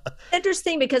 It is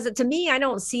interesting because to me, I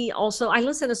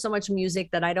listen to so much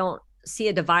music that I don't see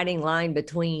a dividing line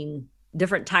between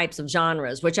different types of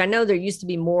genres, which I know there used to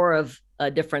be more of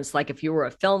a difference. Like if you were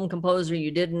a film composer,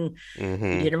 you didn't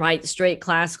write straight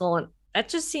classical. And that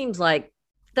just seems like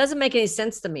doesn't make any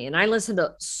sense to me. And I listen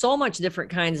to so much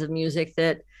different kinds of music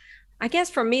that I guess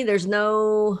for me, there's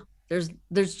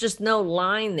just no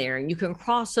line there, and you can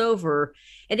cross over,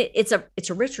 and it's a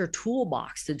richer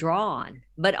toolbox to draw on,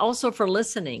 but also for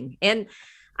listening. And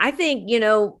I think,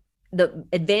 the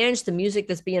advantage to music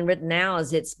that's being written now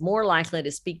is it's more likely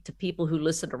to speak to people who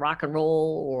listen to rock and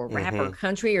roll or rap or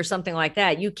country or something like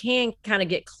that. You can kind of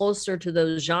get closer to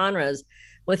those genres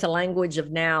with the language of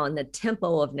now and the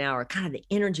tempo of now, or kind of the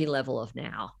energy level of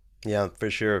now. Yeah, for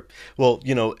sure. Well,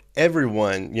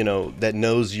 everyone, that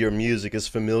knows your music is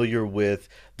familiar with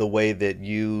the way that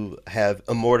you have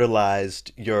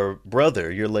immortalized your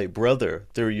late brother,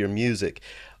 through your music.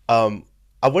 I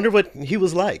wonder what he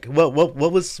was like. What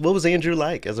was Andrew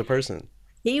like as a person?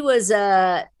 He was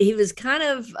kind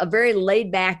of a very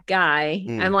laid back guy.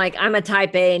 I'm a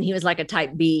type A, and he was like a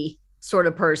type B sort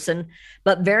of person,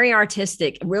 but very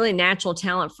artistic, really natural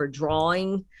talent for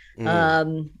drawing.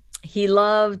 He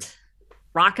loved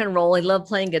rock and roll. He loved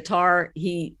playing guitar.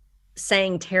 He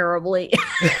sang terribly.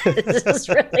 But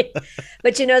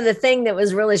the thing that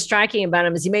was really striking about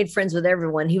him is he made friends with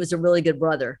everyone. He was a really good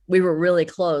brother. We were really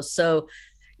close. So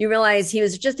you realize he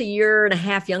was just a year and a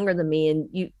half younger than me.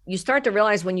 And you start to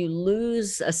realize when you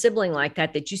lose a sibling like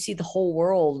that you see the whole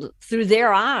world through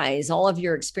their eyes. All of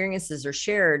your experiences are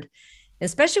shared.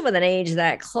 Especially with an age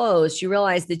that close, you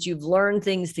realize that you've learned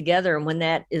things together. And when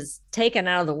that is taken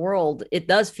out of the world, it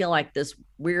does feel like this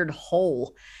weird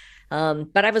hole.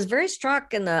 But I was very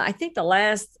struck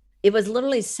it was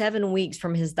literally 7 weeks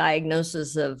from his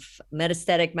diagnosis of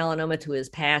metastatic melanoma to his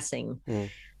passing.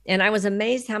 And I was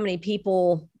amazed how many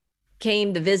people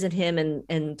came to visit him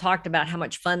and talked about how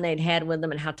much fun they'd had with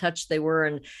him and how touched they were.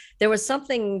 And there was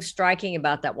something striking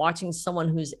about that, watching someone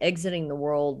who's exiting the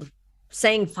world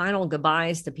saying final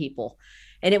goodbyes to people.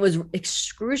 And it was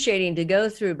excruciating to go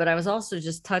through, but I was also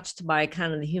just touched by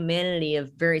kind of the humanity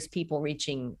of various people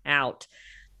reaching out.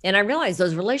 And I realized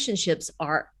those relationships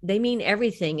they mean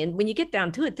everything. And when you get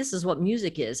down to it, this is what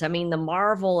music is. I mean, the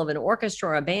marvel of an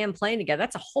orchestra or a band playing together,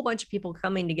 that's a whole bunch of people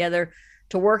coming together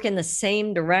to work in the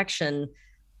same direction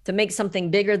to make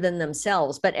something bigger than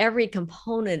themselves. But every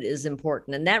component is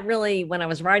important. And that really, when I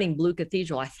was writing Blue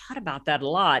Cathedral, I thought about that a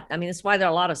lot. I mean, that's why there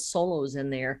are a lot of solos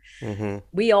in there.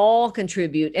 We all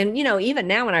contribute. And, even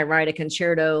now when I write a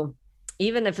concerto,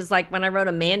 even if it's like when I wrote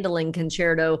a mandolin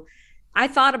concerto, I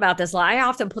thought about this. I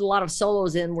often put a lot of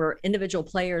solos in where individual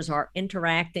players are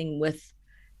interacting with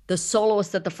the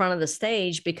soloist at the front of the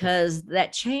stage, because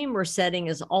that chamber setting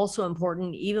is also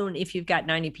important, even if you've got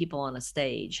 90 people on a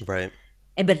stage. Right.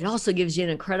 But it also gives you an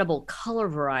incredible color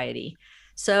variety.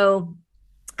 So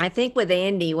I think with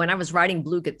Andy, when I was writing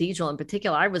Blue Cathedral in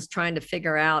particular, I was trying to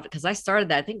figure out, because I started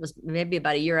that, I think it was maybe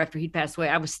about a year after he'd passed away.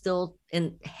 I was still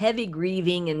in heavy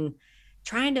grieving and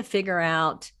trying to figure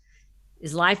out,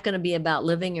 is life going to be about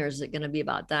living or is it going to be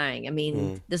about dying? I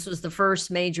mean, this was the first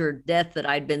major death that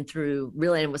I'd been through,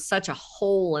 really, and it was such a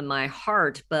hole in my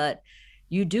heart. But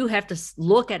you do have to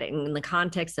look at it in the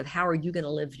context of how are you going to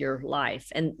live your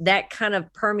life? And that kind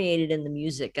of permeated in the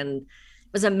music. And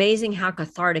it was amazing how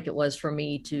cathartic it was for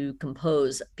me to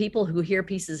compose. People who hear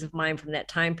pieces of mine from that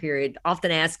time period often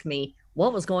ask me,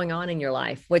 what was going on in your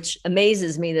life? Which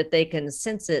amazes me that they can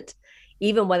sense it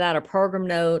even without a program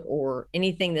note or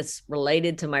anything that's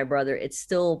related to my brother. It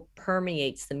still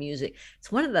permeates the music.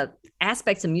 It's one of the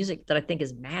aspects of music that I think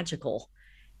is magical.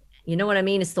 You know what I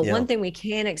mean? It's the one thing we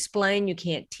can't explain. You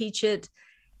can't teach it.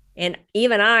 And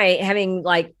even I, having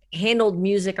like handled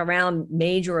music around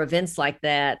major events like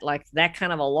that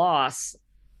kind of a loss,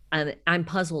 I'm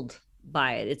puzzled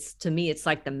by it. It's, to me, it's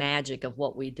like the magic of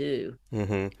what we do.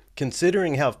 Mm-hmm.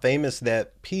 Considering how famous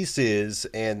that piece is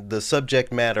and the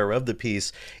subject matter of the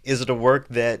piece, is it a work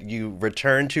that you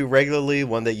return to regularly,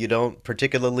 one that you don't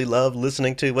particularly love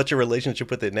listening to? What's your relationship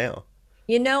with it now?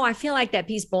 You know, I feel like that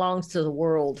piece belongs to the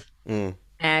world,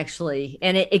 actually.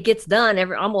 And it gets done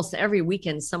almost every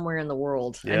weekend somewhere in the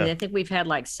world. Yeah. I mean, I think we've had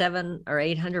like 700 or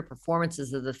 800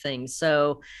 performances of the thing.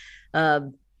 So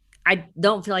I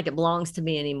don't feel like it belongs to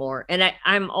me anymore. And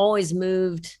I'm always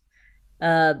moved.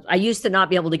 I used to not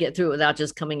be able to get through it without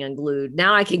just coming unglued.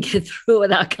 Now I can get through it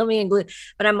without coming unglued.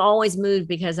 But I'm always moved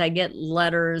because I get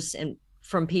letters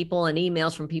from people and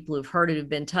emails from people who've heard it, who've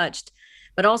been touched.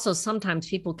 But also sometimes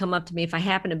people come up to me, if I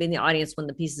happen to be in the audience when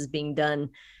the piece is being done,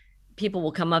 people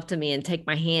will come up to me and take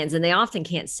my hands, and they often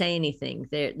can't say anything.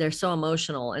 They're so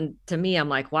emotional. And to me, I'm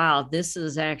like, wow, this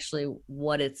is actually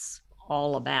what it's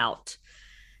all about.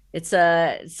 It's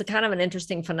a kind of an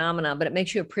interesting phenomenon, but it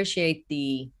makes you appreciate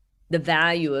the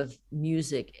value of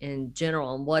music in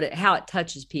general and how it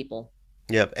touches people.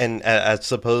 Yep. And I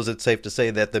suppose it's safe to say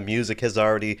that the music has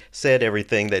already said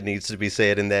everything that needs to be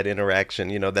said in that interaction.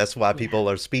 You know, that's why people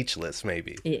are speechless,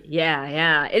 maybe.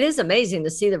 Yeah. It is amazing to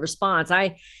see the response.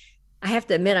 I have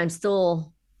to admit, I'm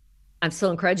still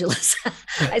incredulous.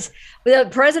 The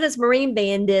President's Marine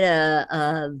Band did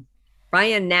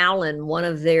Ryan Nowlin, one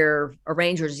of their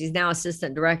arrangers, he's now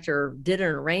assistant director, did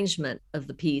an arrangement of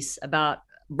the piece about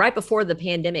right before the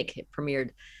pandemic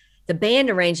premiered. The band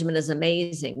arrangement is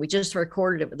amazing. We just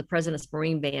recorded it with the President's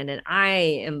Marine Band, and I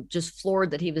am just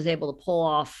floored that he was able to pull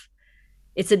off.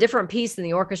 It's a different piece than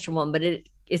the orchestra one, but it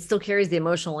still carries the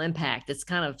emotional impact. It's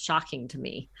kind of shocking to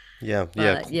me. Yeah.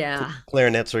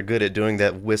 Clarinets are good at doing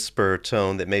that whisper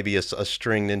tone that maybe a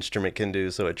stringed instrument can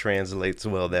do, so it translates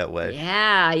well that way.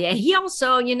 Yeah. He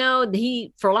also,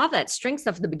 for a lot of that string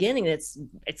stuff at the beginning, it's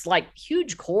like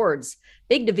huge chords,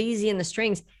 big divisi in the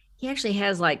strings. He actually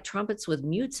has like trumpets with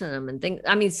mutes in them and things.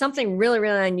 I mean, something really,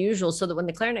 really unusual, so that when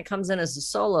the clarinet comes in as a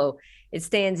solo, it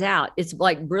stands out. It's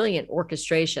like brilliant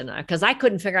orchestration, because I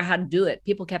couldn't figure out how to do it.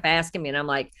 People kept asking me, and I'm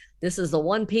like, this is the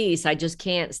one piece I just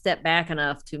can't step back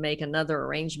enough to make another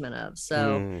arrangement of.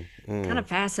 So kind of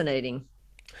fascinating.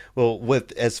 Well,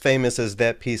 with as famous as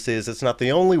that piece is, it's not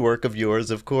the only work of yours,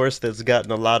 of course, that's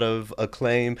gotten a lot of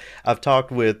acclaim. I've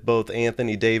talked with both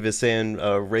Anthony Davis and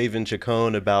Raven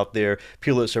Chacon about their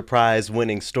Pulitzer Prize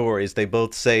winning stories. They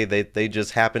both say they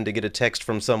just happened to get a text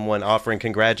from someone offering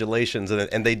congratulations,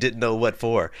 and they didn't know what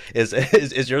for.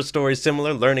 Is your story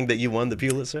similar, learning that you won the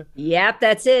Pulitzer? Yep,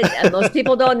 that's it. And most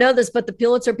people don't know this, but the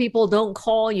Pulitzer people don't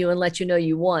call you and let you know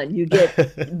you won. You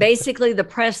get basically the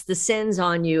press descends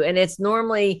on you, and it's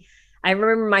normally, I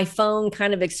remember my phone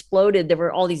kind of exploded. There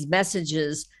were all these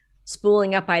messages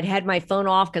spooling up. I'd had my phone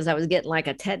off because I was getting like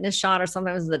a tetanus shot or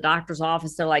something. I was in the doctor's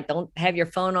office. They're like, don't have your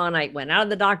phone on. I went out of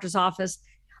the doctor's office.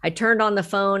 I turned on the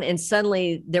phone, and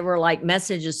suddenly there were like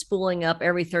messages spooling up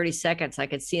every 30 seconds. I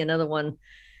could see another one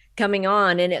coming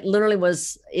on, and it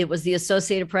was the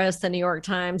Associated Press, the New York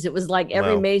Times. It was like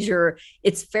every major.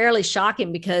 It's fairly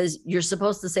shocking because you're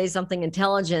supposed to say something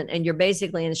intelligent and you're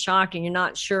basically in shock and you're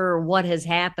not sure what has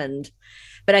happened.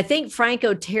 But I think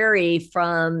Franco Terry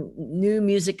from New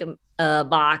Music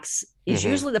Box is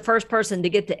usually the first person to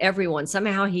get to everyone.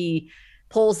 Somehow he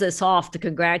pulls this off to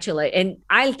congratulate. And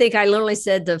I think I literally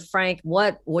said to Frank,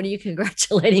 what are you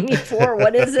congratulating me for?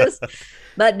 What is this?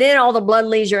 But then all the blood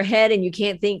leaves your head and you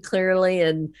can't think clearly.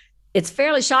 And it's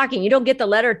fairly shocking. You don't get the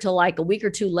letter till like a week or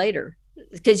two later,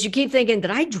 because you keep thinking,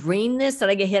 did I dream this? Did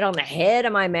I get hit on the head?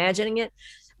 Am I imagining it?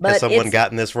 Has but someone it's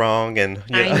gotten this wrong? And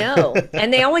I know.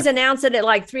 And they always announce it at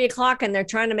like 3 o'clock, and they're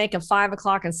trying to make a 5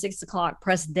 o'clock and 6 o'clock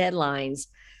press deadlines.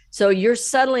 So you're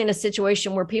suddenly in a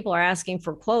situation where people are asking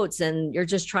for quotes and you're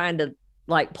just trying to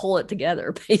like pull it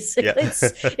together. Basically,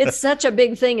 Yeah. it's such a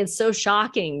big thing. It's so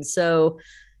shocking. So,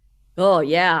 oh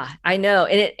yeah, I know.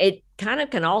 And it kind of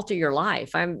can alter your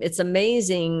life. It's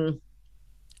amazing.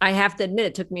 I have to admit,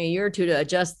 it took me a year or two to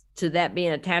adjust to that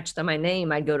being attached to my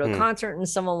name. I'd go to a concert and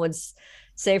someone would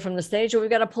say from the stage, "Oh, we've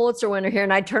got a Pulitzer winner here,"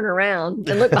 and I'd turn around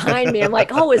and look behind me. I'm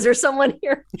like, "Oh, is there someone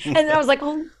here?" And then I was like,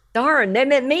 "Oh, darn, they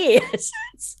meant me."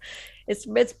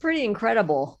 It's pretty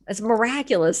incredible. It's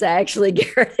miraculous, actually,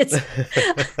 Garrett.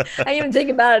 I even think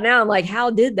about it now. I'm like,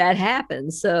 how did that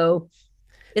happen? So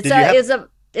it's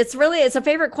a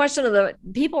favorite question of the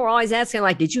people are always asking,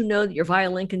 like, did you know that your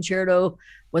violin concerto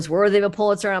was worthy of a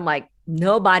Pulitzer? I'm like,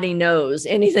 nobody knows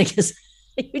anything.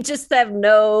 You just have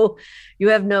no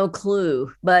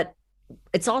clue. But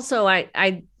it's also,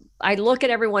 I look at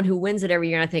everyone who wins it every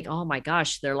year and I think, oh my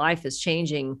gosh, their life is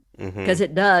changing, because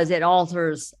it does. It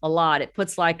alters a lot. It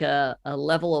puts like a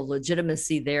level of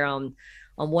legitimacy there on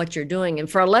what you're doing. And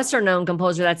for a lesser known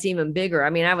composer, that's even bigger. I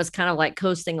mean, I was kind of like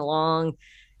coasting along.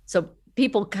 So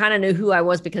people kind of knew who I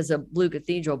was because of Blue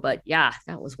Cathedral. But yeah,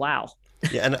 that was wow.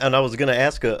 Yeah, and I was going to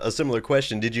ask a similar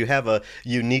question. Did you have a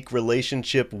unique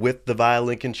relationship with the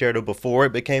violin concerto before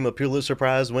it became a Pulitzer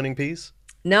Prize winning piece?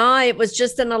 No, it was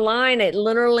just in a line. It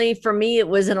literally, for me, it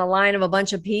was in a line of a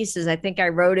bunch of pieces. I think I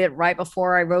wrote it right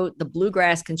before I wrote the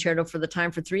Bluegrass Concerto for the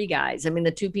Time for Three Guys. I mean, the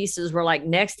two pieces were like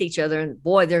next to each other, and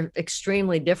boy, they're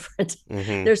extremely different.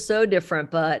 They're so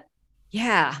different, but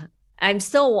yeah, I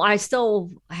still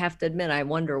have to admit, I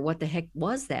wonder what the heck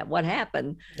was that? What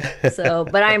happened? So,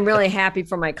 but I'm really happy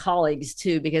for my colleagues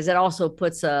too, because it also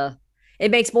it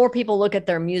makes more people look at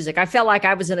their music. I felt like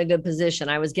I was in a good position.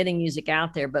 I was getting music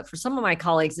out there, but for some of my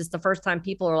colleagues, it's the first time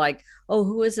people are like, "Oh,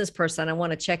 who is this person? I want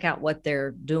to check out what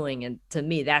they're doing." And to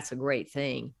me, that's a great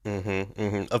thing.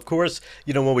 Of course,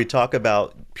 when we talk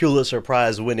about Pulitzer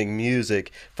Prize winning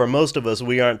music, for most of us,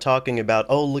 we aren't talking about,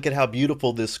 oh, look at how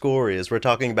beautiful this score is. We're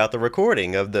talking about the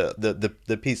recording of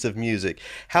the piece of music.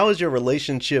 How has your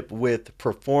relationship with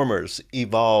performers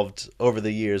evolved over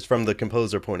the years from the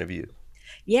composer point of view?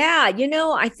 Yeah,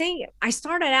 I think I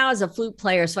started out as a flute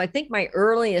player. So I think my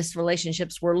earliest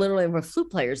relationships were literally with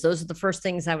flute players. Those are the first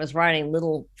things I was writing,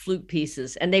 little flute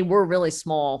pieces. And they were really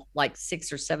small, like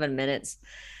 6 or 7 minutes.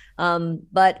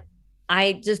 But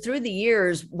I just, through the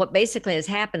years, what basically has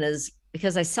happened is,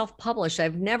 because I self-published,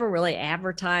 I've never really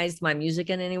advertised my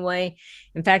music in any way.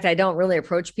 In fact, I don't really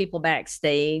approach people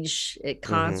backstage at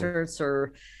concerts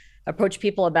or approach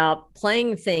people about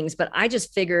playing things. But I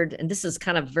just figured, and this is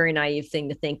kind of a very naive thing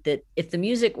to think, that if the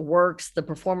music works, the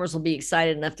performers will be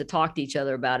excited enough to talk to each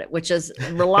other about it, which is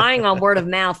relying on word of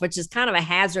mouth, which is kind of a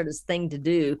hazardous thing to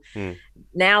do.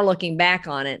 Now looking back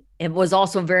on it, it was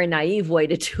also a very naive way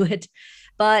to do it.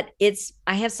 But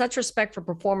I have such respect for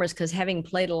performers, because having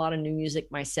played a lot of new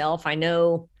music myself, I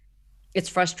know it's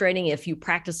frustrating if you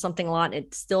practice something a lot and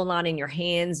it's still not in your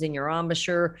hands, in your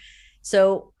embouchure.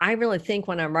 So I really think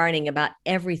when I'm writing about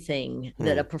everything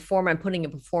that I'm putting a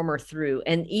performer through,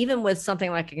 and even with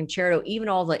something like a concerto, even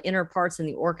all the inner parts in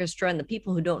the orchestra and the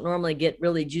people who don't normally get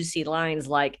really juicy lines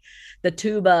like the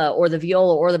tuba or the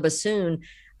viola or the bassoon,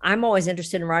 I'm always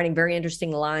interested in writing very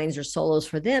interesting lines or solos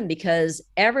for them, because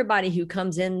everybody who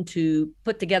comes in to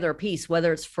put together a piece,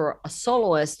 whether it's for a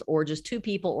soloist or just two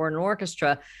people or an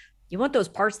orchestra, you want those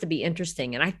parts to be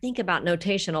interesting. And I think about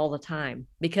notation all the time,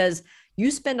 because you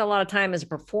spend a lot of time as a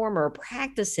performer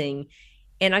practicing,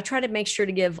 and I try to make sure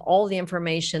to give all the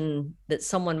information that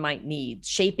someone might need,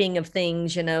 shaping of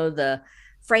things, the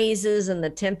phrases and the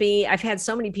tempi. I've had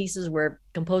so many pieces where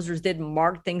composers didn't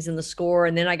mark things in the score,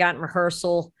 and then I got in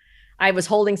rehearsal, I was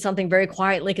holding something very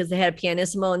quietly because they had a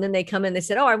pianissimo, and then they come in, they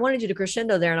said, "Oh, I wanted you to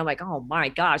crescendo there." And I'm like, "Oh my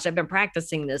gosh, I've been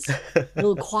practicing this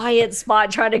little quiet spot,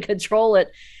 trying to control it."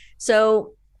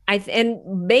 So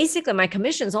and basically my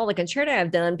commissions, all the concerto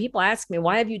I've done, people ask me,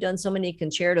 "Why have you done so many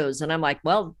concertos?" And I'm like,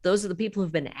 well, those are the people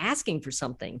who've been asking for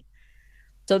something.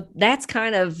 So that's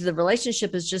kind of, the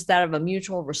relationship is just out of a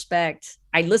mutual respect.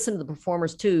 I listen to the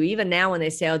performers too. Even now when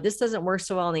they say, "Oh, this doesn't work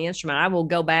so well on the instrument," I will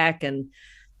go back and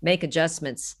make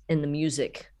adjustments in the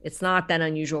music. It's not that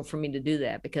unusual for me to do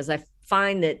that, because I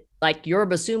find that, like, you're a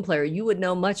bassoon player, you would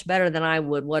know much better than I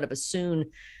would what a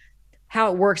bassoon, how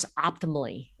it works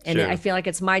optimally. And I feel like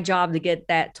it's my job to get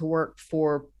that to work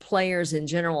for players in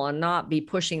general and not be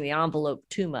pushing the envelope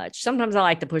too much. Sometimes I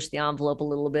like to push the envelope a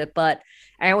little bit, but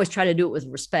I always try to do it with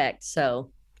respect. So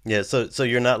Yeah, so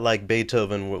you're not like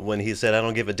Beethoven when he said, "I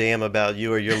don't give a damn about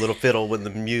you or your little fiddle when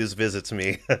the muse visits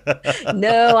me."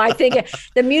 No, I think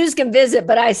the muse can visit,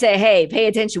 but I say, hey, pay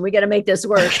attention. We got to make this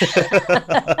work.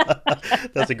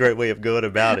 That's a great way of going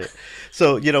about it.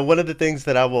 So, one of the things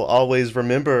that I will always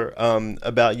remember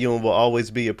about you and will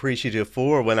always be appreciative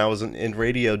for when I was in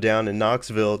radio down in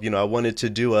Knoxville, I wanted to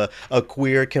do a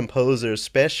queer composer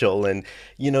special. And,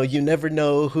 you never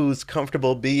know who's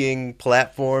comfortable being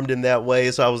platformed in that way.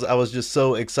 So I was just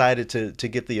so excited to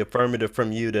get the affirmative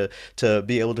from you to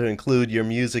be able to include your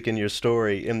music and your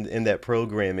story in that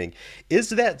programming. Is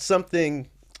that something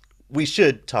we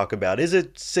should talk about? Is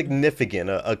it significant,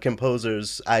 a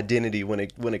composer's identity when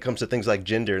it comes to things like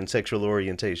gender and sexual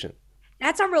orientation?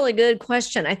 That's a really good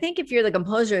question. I think if you're the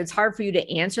composer, it's hard for you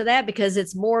to answer that because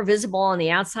it's more visible on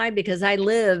the outside because I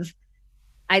live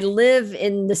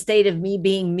in the state of me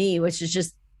being me, which is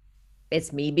just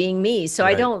it's me being me. So I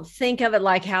Right. don't think of it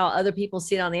like how other people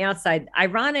see it on the outside.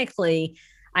 Ironically,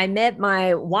 I met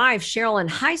my wife, Cheryl, in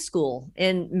high school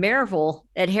in Maryville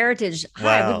at Heritage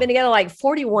High. We've been Wow. together like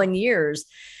 41 years.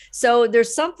 So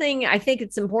there's something I think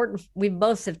it's important. We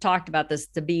both have talked about this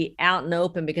to be out and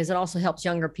open because it also helps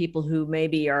younger people who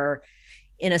maybe are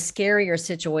in a scarier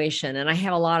situation. And I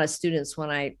have a lot of students when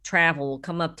I travel will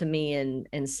come up to me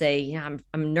and say, yeah,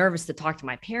 I'm nervous to talk to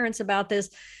my parents about this.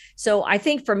 So I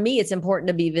think for me, it's important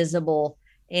to be visible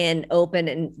and open.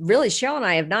 And really, Cheryl and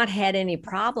I have not had any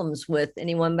problems with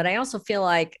anyone, but I also feel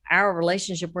like our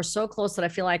relationship, we're so close that I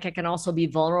feel like I can also be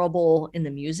vulnerable in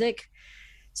the music.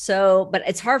 So, but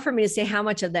it's hard for me to say how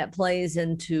much of that plays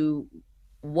into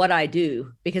what I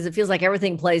do because it feels like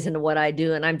everything plays into what I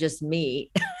do and I'm just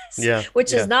me, Yeah.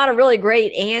 which is Yeah. not a really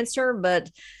great answer,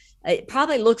 but it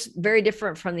probably looks very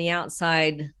different from the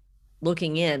outside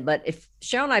looking in. But if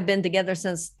Cheryl and I've been together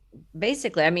since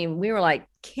basically, I mean, we were like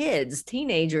kids,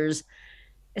 teenagers.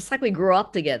 It's like we grew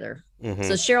up together. So Hmm.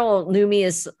 Cheryl knew me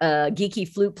as a geeky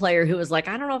flute player who was like,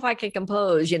 I don't know if I can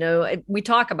compose. We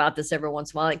talk about this every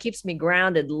once in a while. It keeps me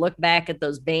grounded to look back at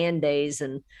those band days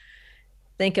and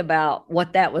think about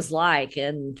what that was like.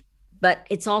 But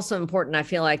it's also important, I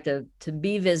feel like, to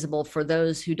be visible for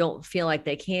those who don't feel like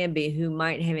they can be, who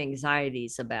might have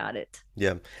anxieties about it.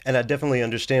 Yeah. And I definitely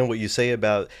understand what you say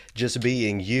about just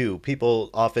being you. People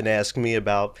often ask me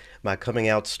about my coming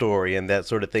out story and that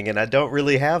sort of thing, and I don't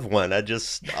really have one. I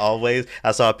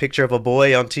saw a picture of a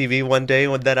boy on TV one day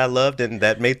that I loved, and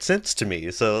that made sense to me.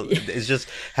 So it's just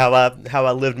how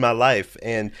I lived my life.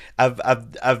 And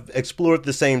I've explored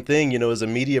the same thing, as a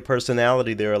media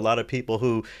personality. There are a lot of people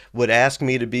who would ask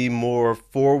me to be more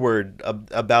forward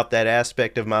about that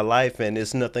aspect of my life, and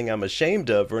it's nothing I'm ashamed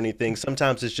of or anything.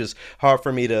 Sometimes it's just hard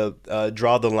for me to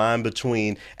draw the line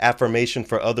between affirmation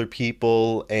for other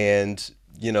people and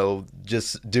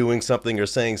just doing something or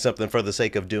saying something for the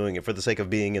sake of doing it, for the sake of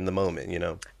being in the moment.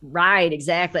 Right,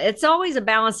 exactly. It's always a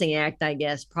balancing act, I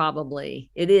guess, probably.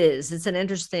 It is. It's an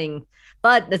interesting,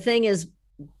 but the thing is,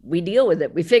 we deal with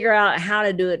it. We figure out how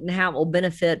to do it and how it will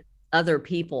benefit other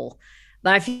people.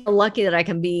 But I feel lucky that I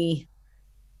can be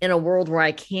in a world where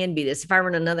I can be this. If I were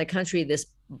in another country, this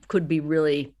could be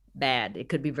really bad. It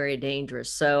could be very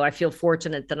dangerous. So I feel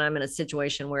fortunate that I'm in a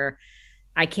situation where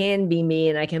I can be me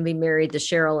and I can be married to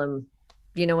Cheryl. And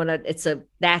you know what?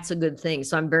 That's a good thing.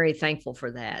 So I'm very thankful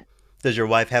for that. Does your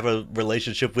wife have a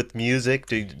relationship with music?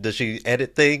 Does she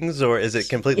edit things, or is it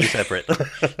completely separate?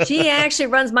 She actually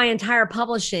runs my entire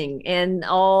publishing and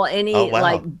all Oh, any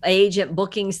like wow. agent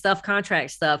booking stuff, contract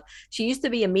stuff. She used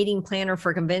to be a meeting planner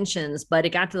for conventions, but it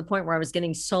got to the point where I was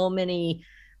getting so many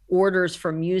orders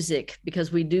for music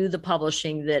because we do the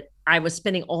publishing that I was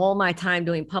spending all my time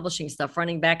doing publishing stuff,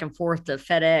 running back and forth to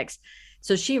FedEx.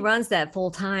 So she runs that full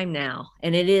time now.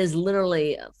 And it is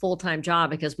literally a full time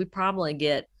job because we probably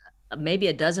get maybe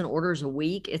a dozen orders a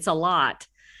week. It's a lot.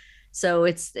 So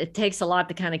it takes a lot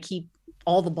to kind of keep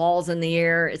all the balls in the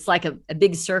air. It's like a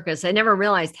big circus. I never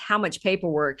realized how much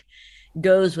paperwork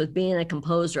goes with being a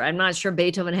composer. I'm not sure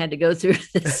Beethoven had to go through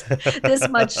this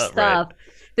much Right. stuff.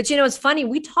 But it's funny.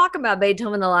 We talk about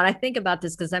Beethoven a lot. I think about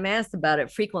this because I'm asked about it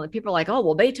frequently. People are like, "Oh,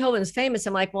 well, Beethoven's famous."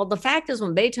 I'm like, "Well, the fact is,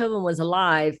 when Beethoven was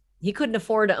alive, he couldn't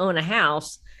afford to own a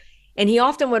house, and he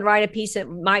often would write a piece that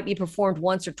might be performed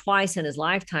once or twice in his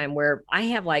lifetime. Where I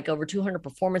have like over 200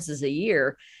 performances a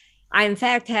year. I, in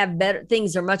fact, have better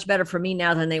things are much better for me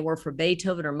now than they were for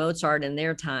Beethoven or Mozart in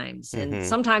their times. And Hmm.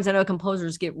 sometimes I know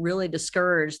composers get really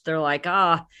discouraged. They're like,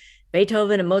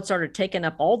 Beethoven and Mozart are taking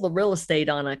up all the real estate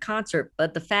on a concert.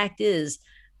 But the fact is,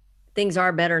 things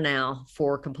are better now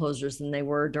for composers than they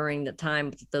were during the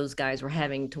time that those guys were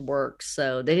having to work.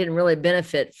 So they didn't really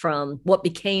benefit from what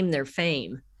became their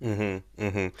fame. Yeah,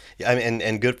 I mean,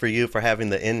 and good for you for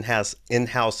having the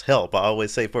in-house help. I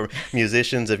always say for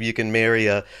musicians, if you can marry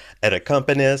an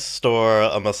accompanist or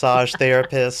a massage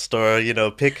therapist, or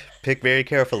pick very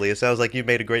carefully. It sounds like you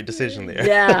made a great decision there.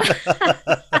 Yeah.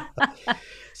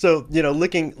 So,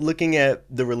 looking at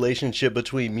the relationship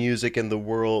between music and the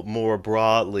world more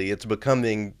broadly, it's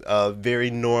becoming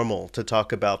very normal to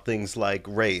talk about things like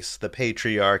race, the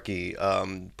patriarchy,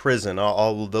 prison,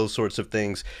 all of those sorts of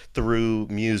things through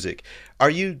music.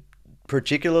 Are you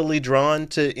particularly drawn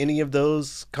to any of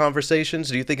those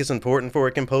conversations? Do you think it's important for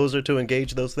a composer to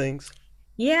engage those things?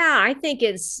 Yeah, I think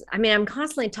I mean, I'm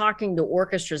constantly talking to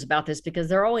orchestras about this because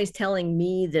they're always telling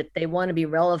me that they want to be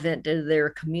relevant to their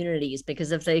communities,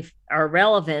 because if they are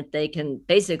relevant, they can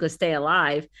basically stay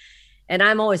alive. And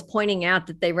I'm always pointing out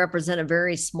that they represent a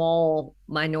very small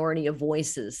minority of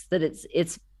voices,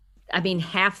 that I mean,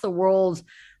 half the world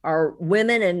are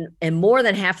women, and more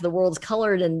than half of the world's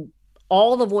colored, and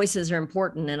all the voices are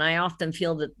important. And I often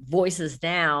feel that voices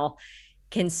now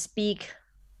can speak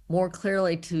more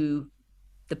clearly to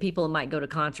the people that might go to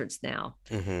concerts now.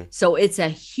 So it's a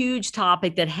huge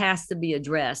topic that has to be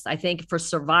addressed. I think for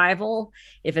survival,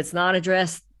 if it's not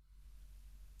addressed,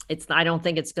 I don't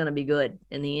think it's going to be good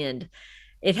in the end.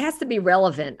 It has to be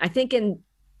relevant. I think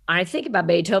about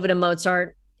Beethoven and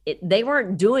Mozart, they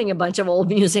weren't doing a bunch of old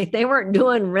music. They weren't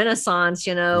doing Renaissance,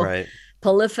 Right.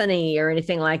 polyphony or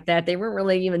anything like that. They weren't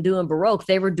really even doing Baroque.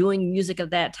 They were doing music of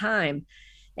that time.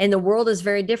 And the world is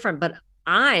very different. But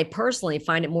I personally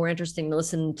find it more interesting to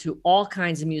listen to all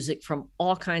kinds of music from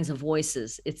all kinds of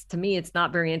voices. To me, it's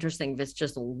not very interesting if it's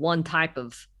just one type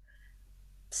of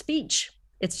speech.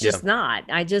 It's just not.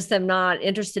 I just am not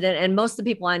interested in. And most of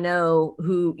the people I know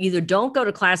who either don't go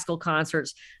to classical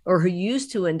concerts or who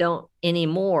used to and don't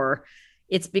anymore,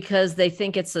 it's because they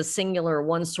think it's a singular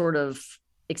one sort of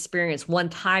experience, one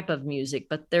type of music.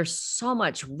 But there's so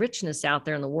much richness out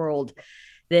there in the world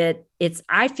that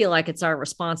I feel like it's our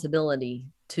responsibility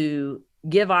to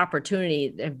give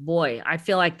opportunity. And boy, I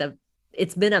feel like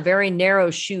it's been a very narrow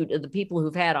shoot of the people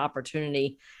who've had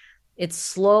opportunity. It's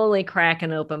slowly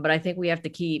cracking open, but I think we have to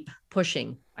keep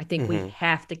pushing. I think we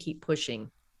have to keep pushing.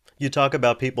 You talk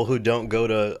about people who don't go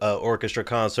to orchestra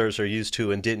concerts or used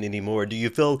to and didn't anymore. Do you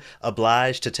feel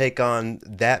obliged to take on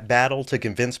that battle to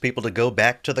convince people to go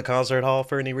back to the concert hall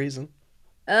for any reason?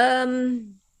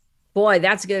 Boy,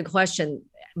 that's a good question,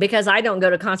 because I don't go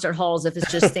to concert halls if it's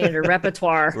just standard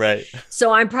repertoire. Right.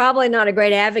 So I'm probably not a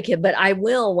great advocate, but I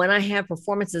will, when I have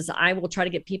performances, I will try to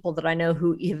get people that I know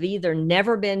who have either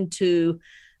never been to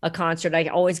a concert. I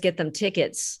always get them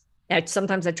tickets.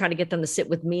 Sometimes I try to get them to sit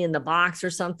with me in the box or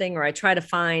something, or I try to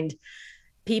find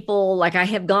people, like I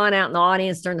have gone out in the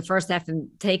audience during the first half and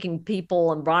taken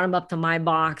people and brought them up to my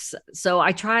box. So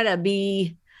I try to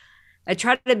be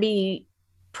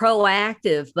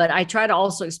proactive, but I try to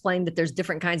also explain that there's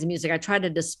different kinds of music. I try to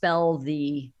dispel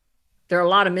there are a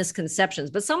lot of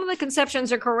misconceptions, but some of the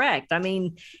conceptions are correct. I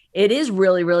mean, it is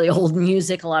really, really old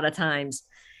music a lot of times.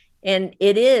 And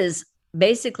it is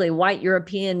basically white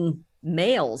European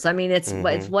males. I mean, it's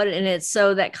what, and it's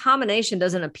so that combination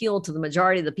doesn't appeal to the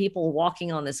majority of the people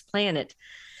walking on this planet.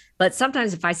 But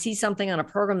sometimes if I see something on a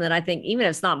program that I think, even if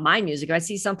it's not my music, if I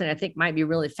see something I think might be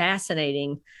really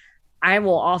fascinating, I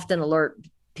will often alert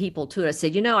people to it. I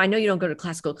said, I know you don't go to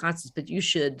classical concerts, but you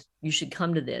should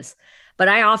come to this. But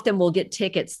I often will get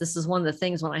tickets. This is one of the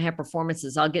things when I have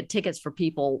performances, I'll get tickets for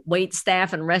people, wait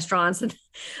staff and restaurants and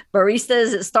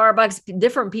baristas at Starbucks,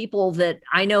 different people that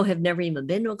I know have never even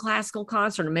been to a classical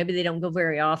concert, or maybe they don't go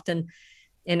very often.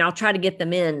 And I'll try to get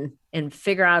them in and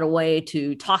figure out a way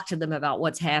to talk to them about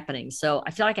what's happening. So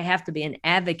I feel like I have to be an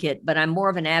advocate, but I'm more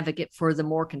of an advocate for the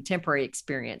more contemporary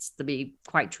experience, to be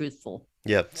quite truthful.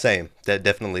 Yeah, same. That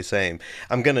definitely same.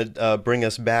 I'm gonna bring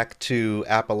us back to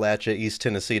Appalachia, East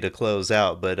Tennessee to close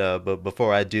out. But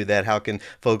before I do that, how can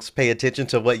folks pay attention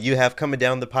to what you have coming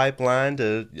down the pipeline,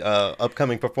 to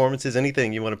upcoming performances,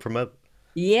 anything you want to promote?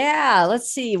 Yeah,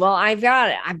 let's see. Well,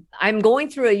 I'm going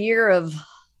through a year of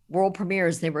world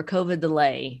premieres. They were COVID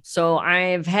delay, so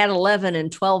I've had 11 in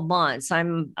 12 months.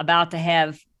 I'm about to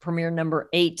have premiere number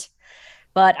 8.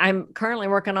 But I'm currently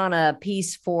working on a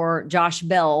piece for Josh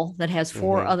Bell that has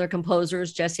 4 other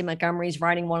composers. Jesse Montgomery's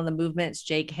writing one of the movements.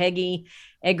 Jake Heggie,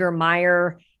 Edgar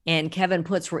Meyer, and Kevin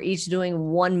Putz were each doing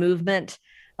one movement.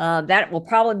 That will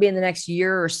probably be in the next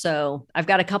year or so. I've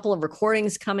got a couple of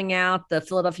recordings coming out. The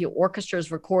Philadelphia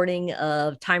Orchestra's recording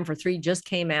of Time for Three just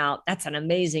came out. That's an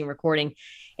amazing recording.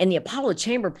 And the Apollo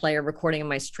Chamber Player recording of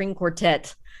my string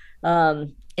quartet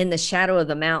in in the shadow of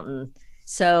the mountain.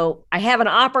 So I have an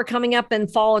opera coming up in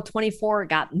fall of 24. It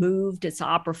got moved. It's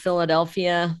Opera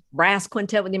Philadelphia Brass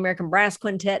Quintet with the American Brass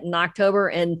Quintet in October,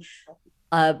 and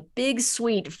a big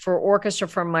suite for orchestra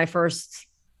from my first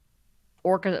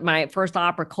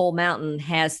opera, Coal Mountain,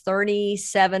 has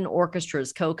 37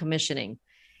 orchestras co-commissioning.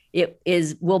 It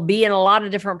will be in a lot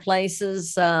of different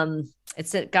places.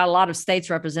 It's got a lot of states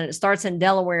represented. It starts in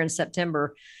Delaware in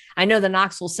September. I know the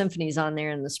Knoxville Symphony's on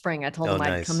there in the spring. I told Oh, them I'd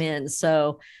nice. come in.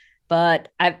 So, but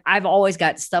I've always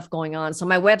got stuff going on. So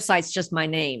my website's just my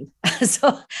name.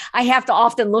 So I have to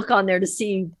often look on there to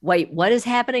see, wait, what is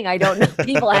happening? I don't know.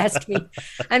 People ask me.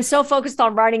 I'm so focused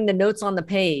on writing the notes on the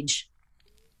page.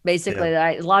 Basically,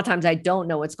 that a lot of times I don't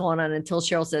know what's going on until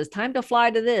Cheryl says, time to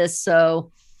fly to this.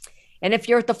 So, and if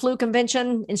you're at the Flu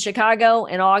Convention in Chicago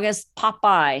in August, pop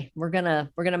by. We're gonna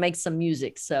make some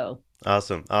music. So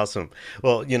Awesome, awesome.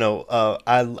 Well,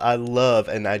 I love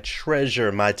and I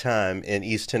treasure my time in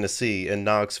East Tennessee, in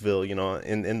Knoxville,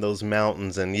 in those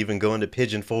mountains, and even going to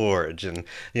Pigeon Forge, and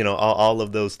all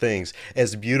of those things.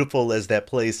 As beautiful as that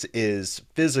place is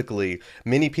physically,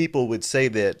 many people would say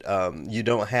that you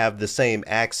don't have the same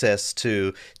access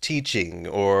to teaching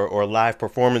or live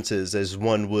performances as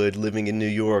one would living in New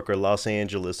York or Los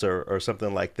Angeles or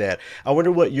something like that. I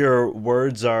wonder what your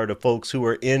words are to folks who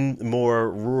are in more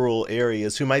rural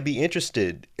areas who might be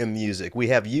interested in music. We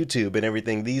have YouTube and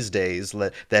everything these days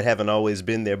that haven't always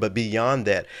been there. But beyond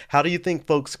that, how do you think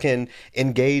folks can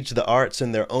engage the arts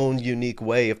in their own unique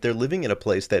way if they're living in a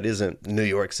place that isn't New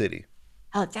York City?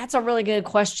 oh, that's a really good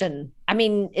question. I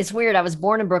mean, it's weird. I was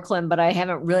born in Brooklyn, but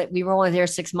we were only there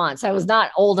 6 months. I was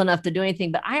not old enough to do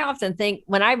anything. But I often think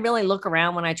when I really look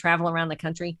around, when I travel around the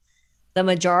country, the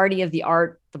majority of the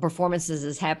art, the performances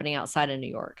is happening outside of New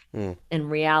York in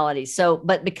reality. So,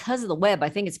 but because of the web, I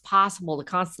think it's possible to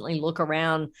constantly look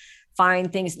around,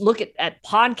 find things, look at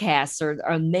podcasts are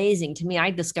amazing to me.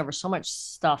 I discover so much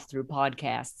stuff through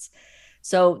podcasts.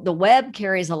 So the web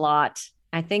carries a lot.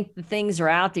 I think the things are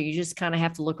out there. You just kind of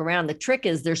have to look around. The trick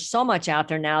is there's so much out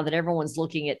there now that everyone's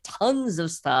looking at tons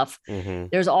of stuff. Mm-hmm.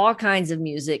 There's all kinds of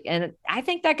music. And I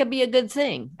think that could be a good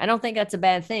thing. I don't think that's a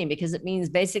bad thing because it means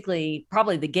basically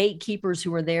probably the gatekeepers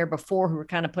who were there before who were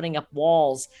kind of putting up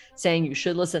walls saying you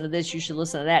should listen to this, you should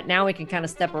listen to that. Now we can kind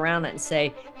of step around it and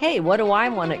say, hey, what do I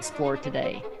want to explore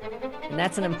today? And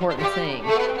that's an important thing.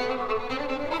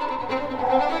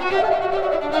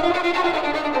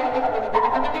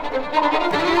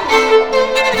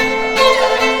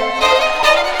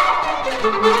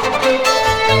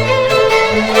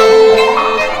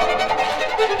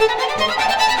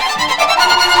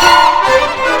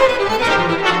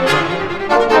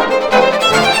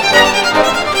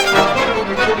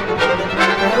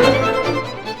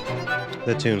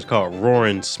 The tune's called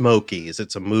Roaring Smokies.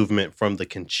 It's a movement from the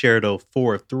Concerto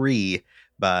 4-3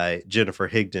 by Jennifer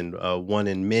Higdon, one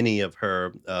in many of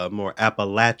her more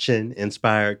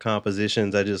Appalachian-inspired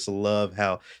compositions. I just love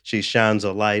how she shines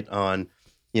a light on,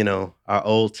 our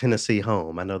old Tennessee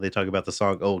home. I know they talk about the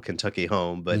song Old Kentucky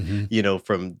Home, but,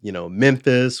 from,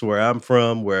 Memphis, where I'm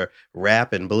from, where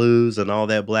rap and blues and all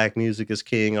that black music is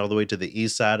king, all the way to the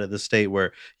east side of the state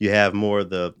where you have more of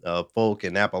the folk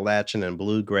and Appalachian and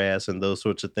bluegrass and those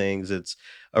sorts of things. It's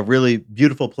a really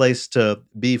beautiful place to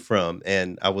be from.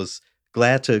 And I was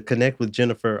glad to connect with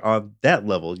Jennifer on that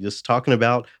level, just talking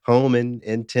about home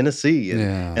in Tennessee and,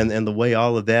 Yeah. and the way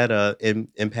all of that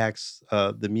impacts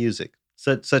the music.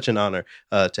 Such an honor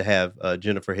to have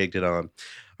Jennifer Higdon on.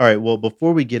 All right, well,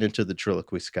 before we get into the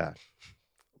Triloquy, Scott,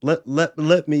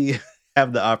 let me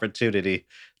have the opportunity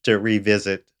to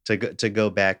revisit, to go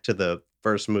back to the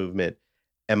first movement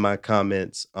and my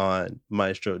comments on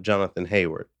Maestro Jonathan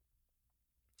Hayward.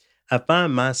 I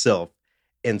find myself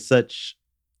in such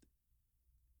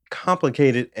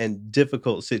complicated and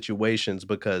difficult situations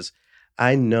because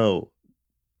I know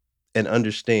and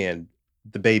understand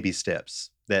the baby steps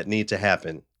that need to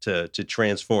happen to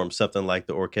transform something like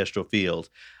the orchestral field.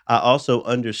 I also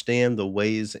understand the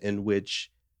ways in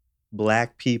which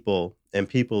Black people and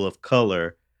people of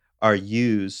color are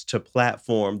used to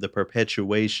platform the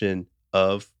perpetuation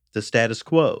of the status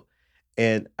quo.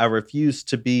 And I refuse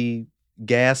to be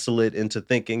gaslit into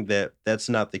thinking that that's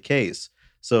not the case.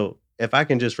 So if I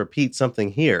can just repeat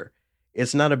something here,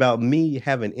 it's not about me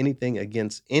having anything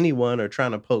against anyone or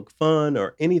trying to poke fun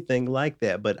or anything like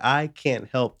that, but I can't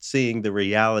help seeing the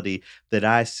reality that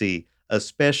I see,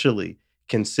 especially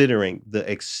considering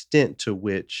the extent to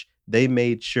which they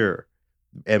made sure,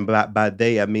 and by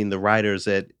they, I mean the writers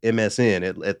at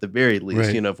MSN at the very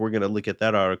least, Right. if we're going to look at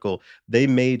that article, they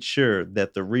made sure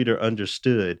that the reader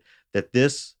understood that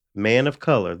this man of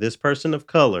color, this person of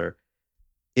color,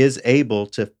 is able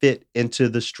to fit into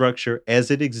the structure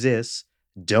as it exists.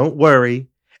 Don't worry,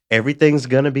 everything's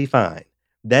going to be fine.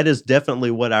 That is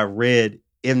definitely what I read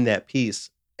in that piece.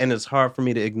 And it's hard for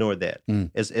me to ignore that.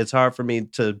 Mm. It's hard for me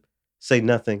to say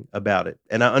nothing about it.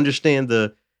 And I understand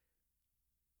the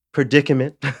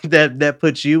predicament that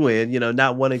puts you in,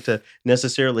 not wanting to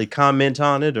necessarily comment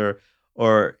on it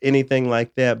or anything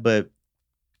like that. But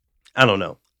I don't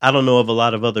know. I don't know of a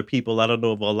lot of other people. I don't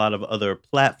know of a lot of other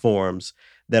platforms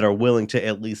that are willing to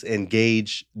at least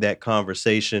engage that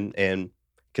conversation and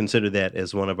consider that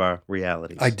as one of our I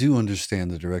realities. do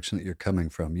understand the direction that you're coming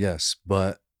from, yes,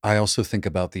 but I also think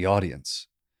about the audience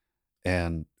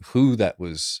and who that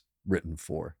was written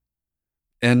for.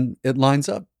 And it lines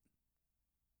up.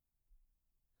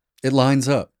 It lines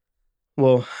up.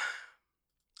 Well,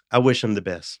 I wish him the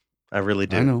best. I really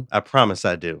I do. know. I promise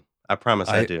I do. I promise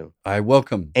I I do. I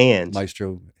welcome And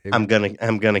Maestro I'm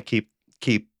Hayward. gonna keep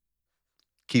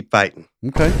fighting.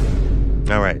 Okay.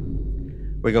 All right.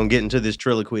 We're gonna get into this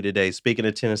triloquy today. Speaking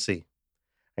of Tennessee,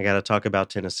 I gotta talk about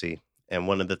Tennessee. And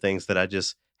one of the things that I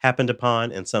just happened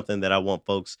upon and something that I want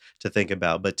folks to think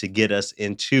about. But to get us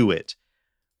into it,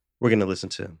 we're gonna listen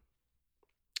to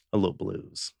a little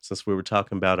blues. Since we were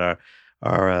talking about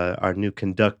our new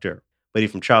conductor, but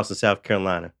he's from Charleston, South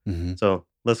Carolina. Mhm. So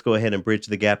let's go ahead and bridge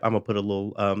the gap. I'm gonna put a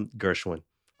little Gershwin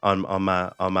on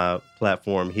my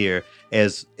platform here,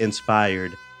 as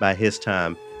inspired by his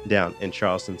time down in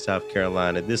Charleston, South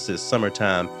Carolina. This is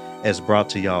Summertime, as brought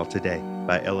to y'all today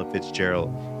by Ella Fitzgerald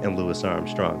and Louis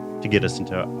Armstrong, to get us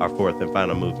into our fourth and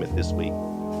final movement this week.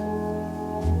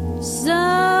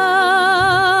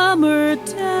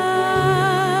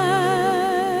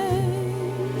 Summertime,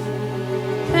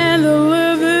 and the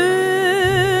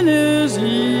living is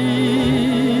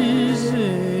easy.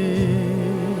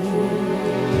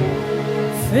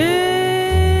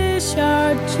 Fish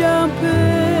are jumping,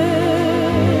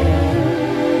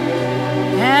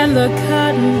 and the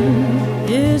cotton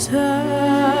is high.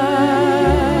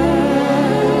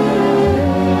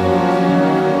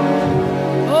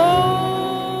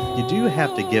 You do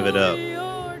have to give it up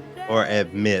Oh, or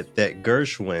admit that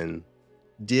Gershwin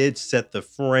did set the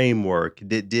framework,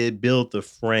 did build the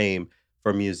frame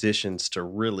for musicians to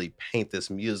really paint this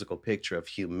musical picture of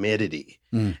humidity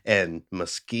Mm. and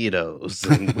mosquitoes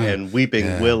and weeping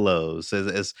Yeah. willows.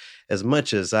 As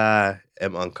much as I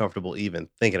am uncomfortable even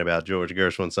thinking about George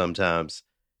Gershwin sometimes,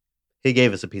 he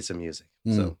gave us a piece of music.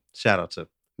 Mm. So shout out to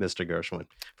Mr. Gershwin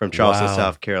from Charleston, Wow.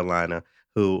 South Carolina,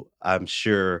 who I'm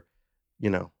sure,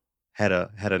 had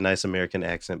a nice American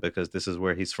accent, because this is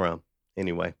where he's from.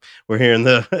 Anyway, we're here in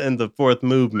the fourth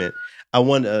movement. I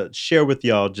want to share with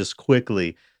y'all just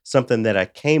quickly something that I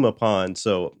came upon.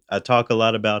 So I talk a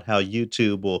lot about how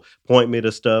YouTube will point me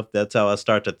to stuff. That's how I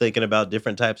start to thinking about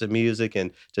different types of music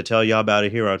and to tell y'all about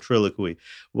it here on Triloquy.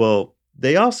 Well,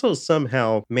 they also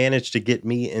somehow managed to get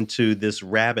me into this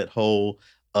rabbit hole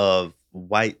of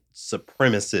white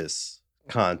supremacist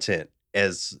content.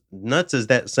 As nuts as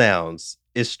that sounds,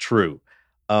 it's true.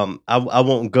 I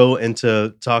won't go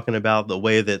into talking about the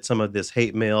way that some of this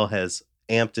hate mail has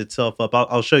amped itself up.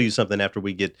 I'll show you something after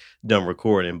we get done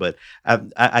recording, but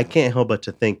I can't help but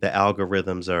to think the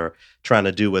algorithms are trying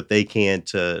to do what they can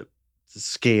to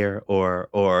scare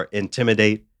or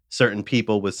intimidate certain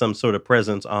people with some sort of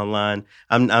presence online.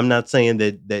 I'm not saying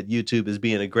that YouTube is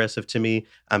being aggressive to me.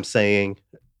 I'm saying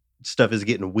stuff is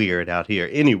getting weird out here.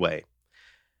 Anyway,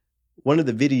 one of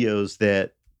the videos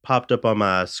that popped up on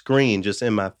my screen, just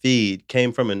in my feed,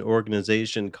 came from an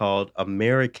organization called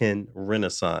American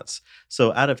Renaissance.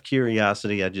 So out of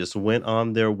curiosity, I just went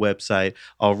on their website.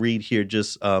 I'll read here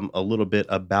just a little bit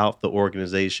about the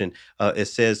organization. It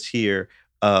says here,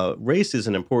 race is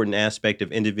an important aspect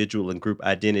of individual and group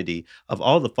identity. Of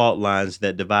all the fault lines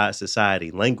that divide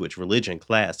society, language, religion,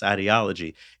 class,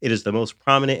 ideology, it is the most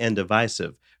prominent and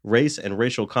divisive. Race and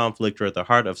racial conflict are at the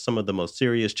heart of some of the most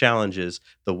serious challenges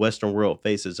the Western world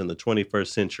faces in the 21st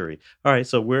century. All right,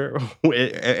 so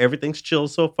everything's chill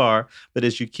so far, but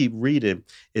as you keep reading,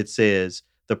 it says,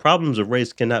 the problems of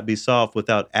race cannot be solved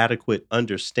without adequate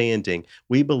understanding.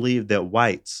 We believe that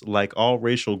whites, like all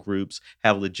racial groups,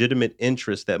 have legitimate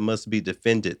interests that must be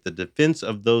defended. The defense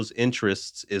of those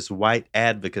interests is white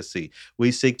advocacy.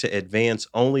 We seek to advance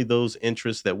only those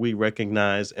interests that we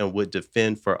recognize and would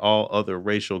defend for all other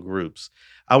racial groups.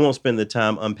 I won't spend the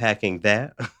time unpacking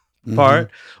that Mhm. part.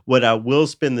 What I will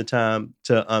spend the time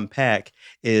to unpack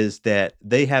is that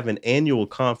they have an annual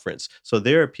conference. So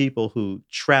there are people who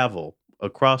travel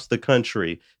across the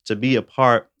country to be a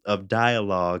part of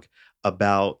dialogue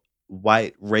about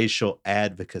white racial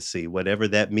advocacy, whatever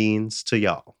that means to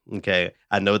y'all. Okay.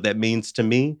 I know what that means to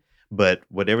me, But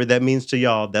whatever that means to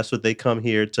y'all, that's what they come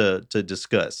here to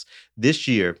discuss. This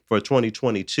year for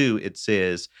 2022, it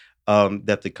says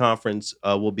that the conference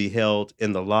will be held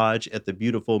in the lodge at the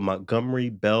beautiful Montgomery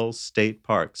Bell State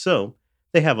Park. So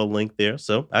they have a link there.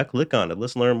 So I click on it.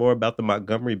 Let's learn more about the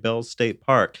Montgomery Bell State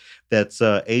Park that's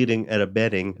aiding and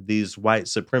abetting these white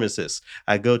supremacists.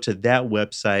 I go to that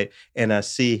website and I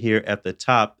see here at the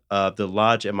top, the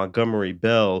lodge at Montgomery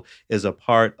Bell is a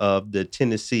part of the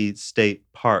Tennessee State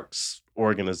Parks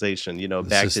organization, The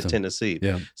back to system. Tennessee.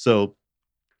 Yeah. So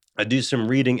I do some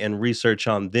reading and research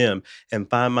on them and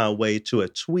find my way to a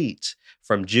tweet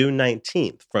from June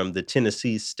 19th from the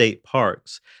Tennessee State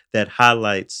Parks that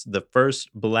highlights the first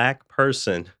Black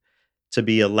person to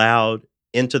be allowed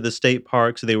into the state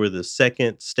parks. They were the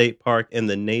second state park in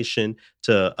the nation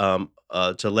to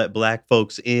let Black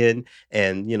folks in,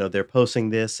 and they're posting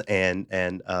this and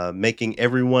making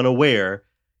everyone aware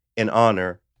in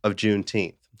honor of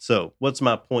Juneteenth. So, what's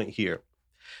my point here?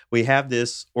 We have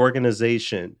this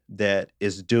organization that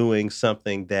is doing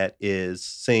something that is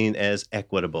seen as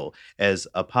equitable, as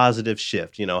a positive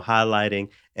shift, highlighting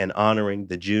and honoring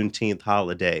the Juneteenth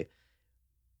holiday.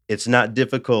 It's not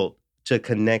difficult to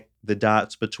connect the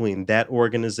dots between that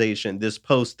organization, this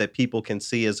post that people can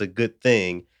see as a good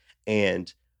thing,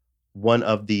 and one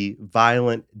of the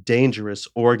violent, dangerous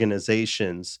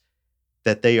organizations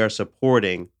that they are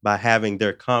supporting by having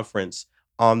their conference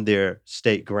on their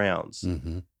state grounds.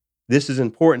 hmm This is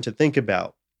important to think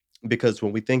about because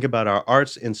when we think about our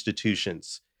arts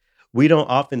institutions, we don't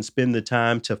often spend the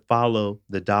time to follow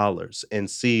the dollars and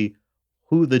see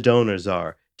who the donors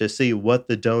are, to see what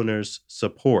the donors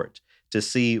support, to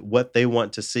see what they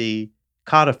want to see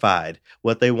codified,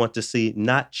 what they want to see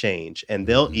not change, and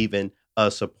they'll hmm even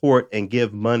support and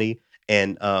give money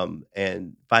and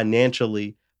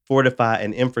financially fortify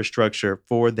an infrastructure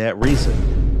for that reason.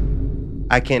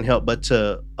 I can't help but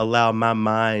to allow my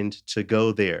mind to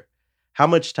go there. How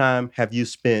much time have you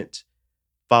spent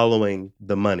following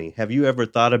the money? Have you ever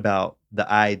thought about the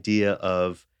idea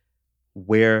of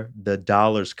where the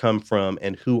dollars come from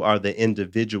and who are the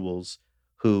individuals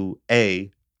who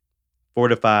A,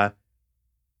 fortify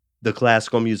the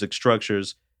classical music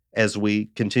structures as we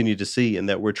continue to see and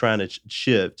that we're trying to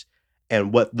shift,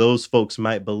 and what those folks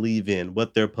might believe in,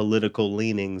 what their political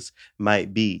leanings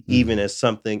might be, even hmm as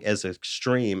something as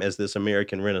extreme as this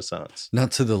American Renaissance?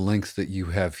 Not to the length that you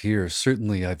have here.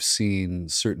 Certainly, I've seen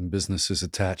certain businesses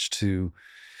attached to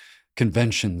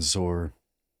conventions or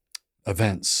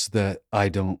events that I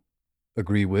don't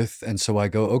agree with. And so I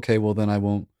go, okay, well, then I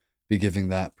won't be giving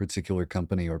that particular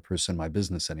company or person my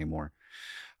business anymore.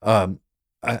 Um,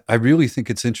 I really think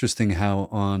it's interesting how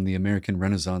on the American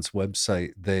Renaissance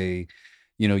website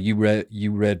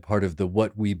you read part of the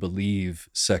 "What We Believe"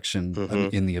 section Hmm.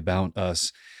 in the About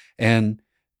Us, and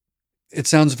it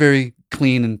sounds very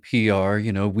clean and PR.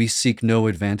 We seek no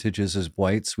advantages as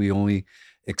whites. We only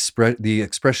express the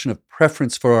expression of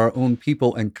preference for our own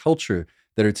people and culture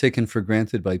that are taken for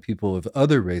granted by people of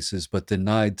other races, but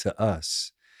denied to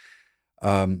us.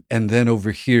 And then over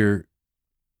here,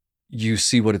 you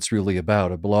see what it's really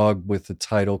about, a blog with a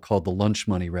title called The Lunch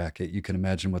Money Racket. You can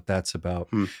imagine what that's about.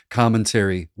 Hmm.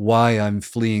 Commentary, Why I'm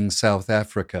Fleeing South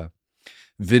Africa,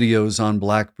 videos on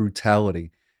Black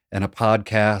brutality, and a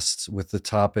podcast with the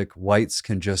topic, Whites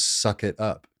Can Just Suck It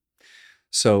Up.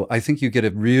 So I think you get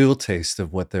a real taste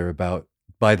of what they're about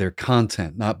by their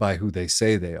content, not by who they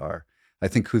say they are. I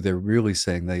think who they're really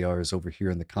saying they are is over here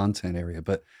in the content area,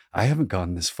 but I haven't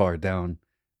gone this far down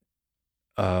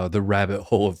the rabbit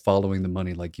hole of following the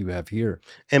money like you have here.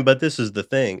 But this is the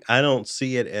thing. I don't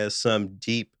see it as some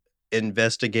deep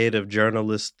investigative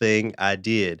journalist thing I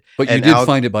did. But you An did alg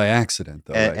find it by accident,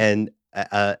 though, right? and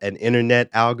an internet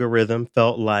algorithm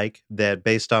felt like that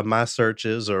based on my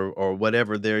searches or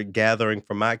whatever they're gathering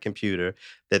from my computer,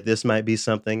 that this might be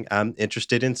something I'm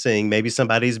interested in seeing. Maybe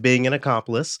somebody's being an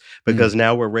accomplice Mm, because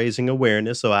now we're raising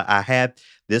awareness. So I had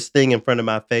this thing in front of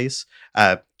my face.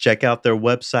 I check out their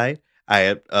website.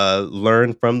 I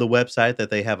learned from the website that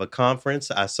they have a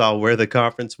conference. I saw where the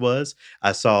conference was.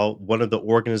 I saw one of the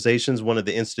organizations, one of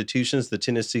the institutions, the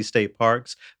Tennessee State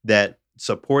Parks, that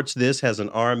supports this, has an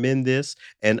arm in this,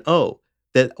 and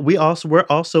that we're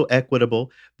also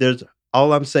equitable. There's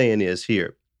all I'm saying is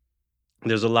here,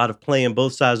 there's a lot of playing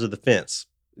both sides of the fence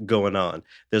going on.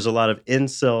 There's a lot of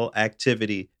incel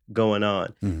activity going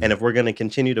on. Mhm. And if we're going to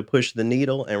continue to push the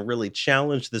needle and really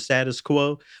challenge the status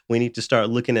quo, we need to start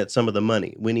looking at some of the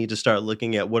money. We need to start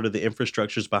looking at what are the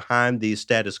infrastructures behind these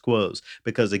status quos.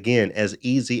 Because again, as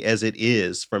easy as it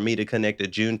is for me to connect a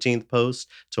Juneteenth post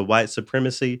to white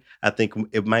supremacy, I think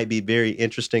it might be very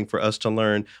interesting for us to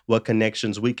learn what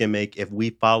connections we can make if we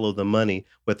follow the money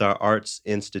with our arts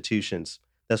institutions.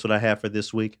 That's what I have for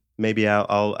this week. Maybe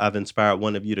I've inspired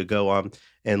one of you to go on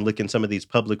and look in some of these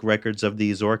public records of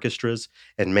these orchestras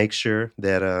and make sure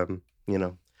that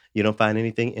you don't find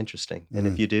anything interesting. And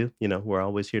if you do, we're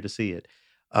always here to see it.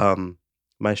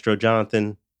 Maestro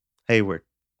Jonathan Hayward,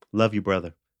 love you,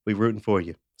 brother. We rooting for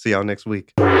you. See y'all next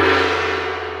week.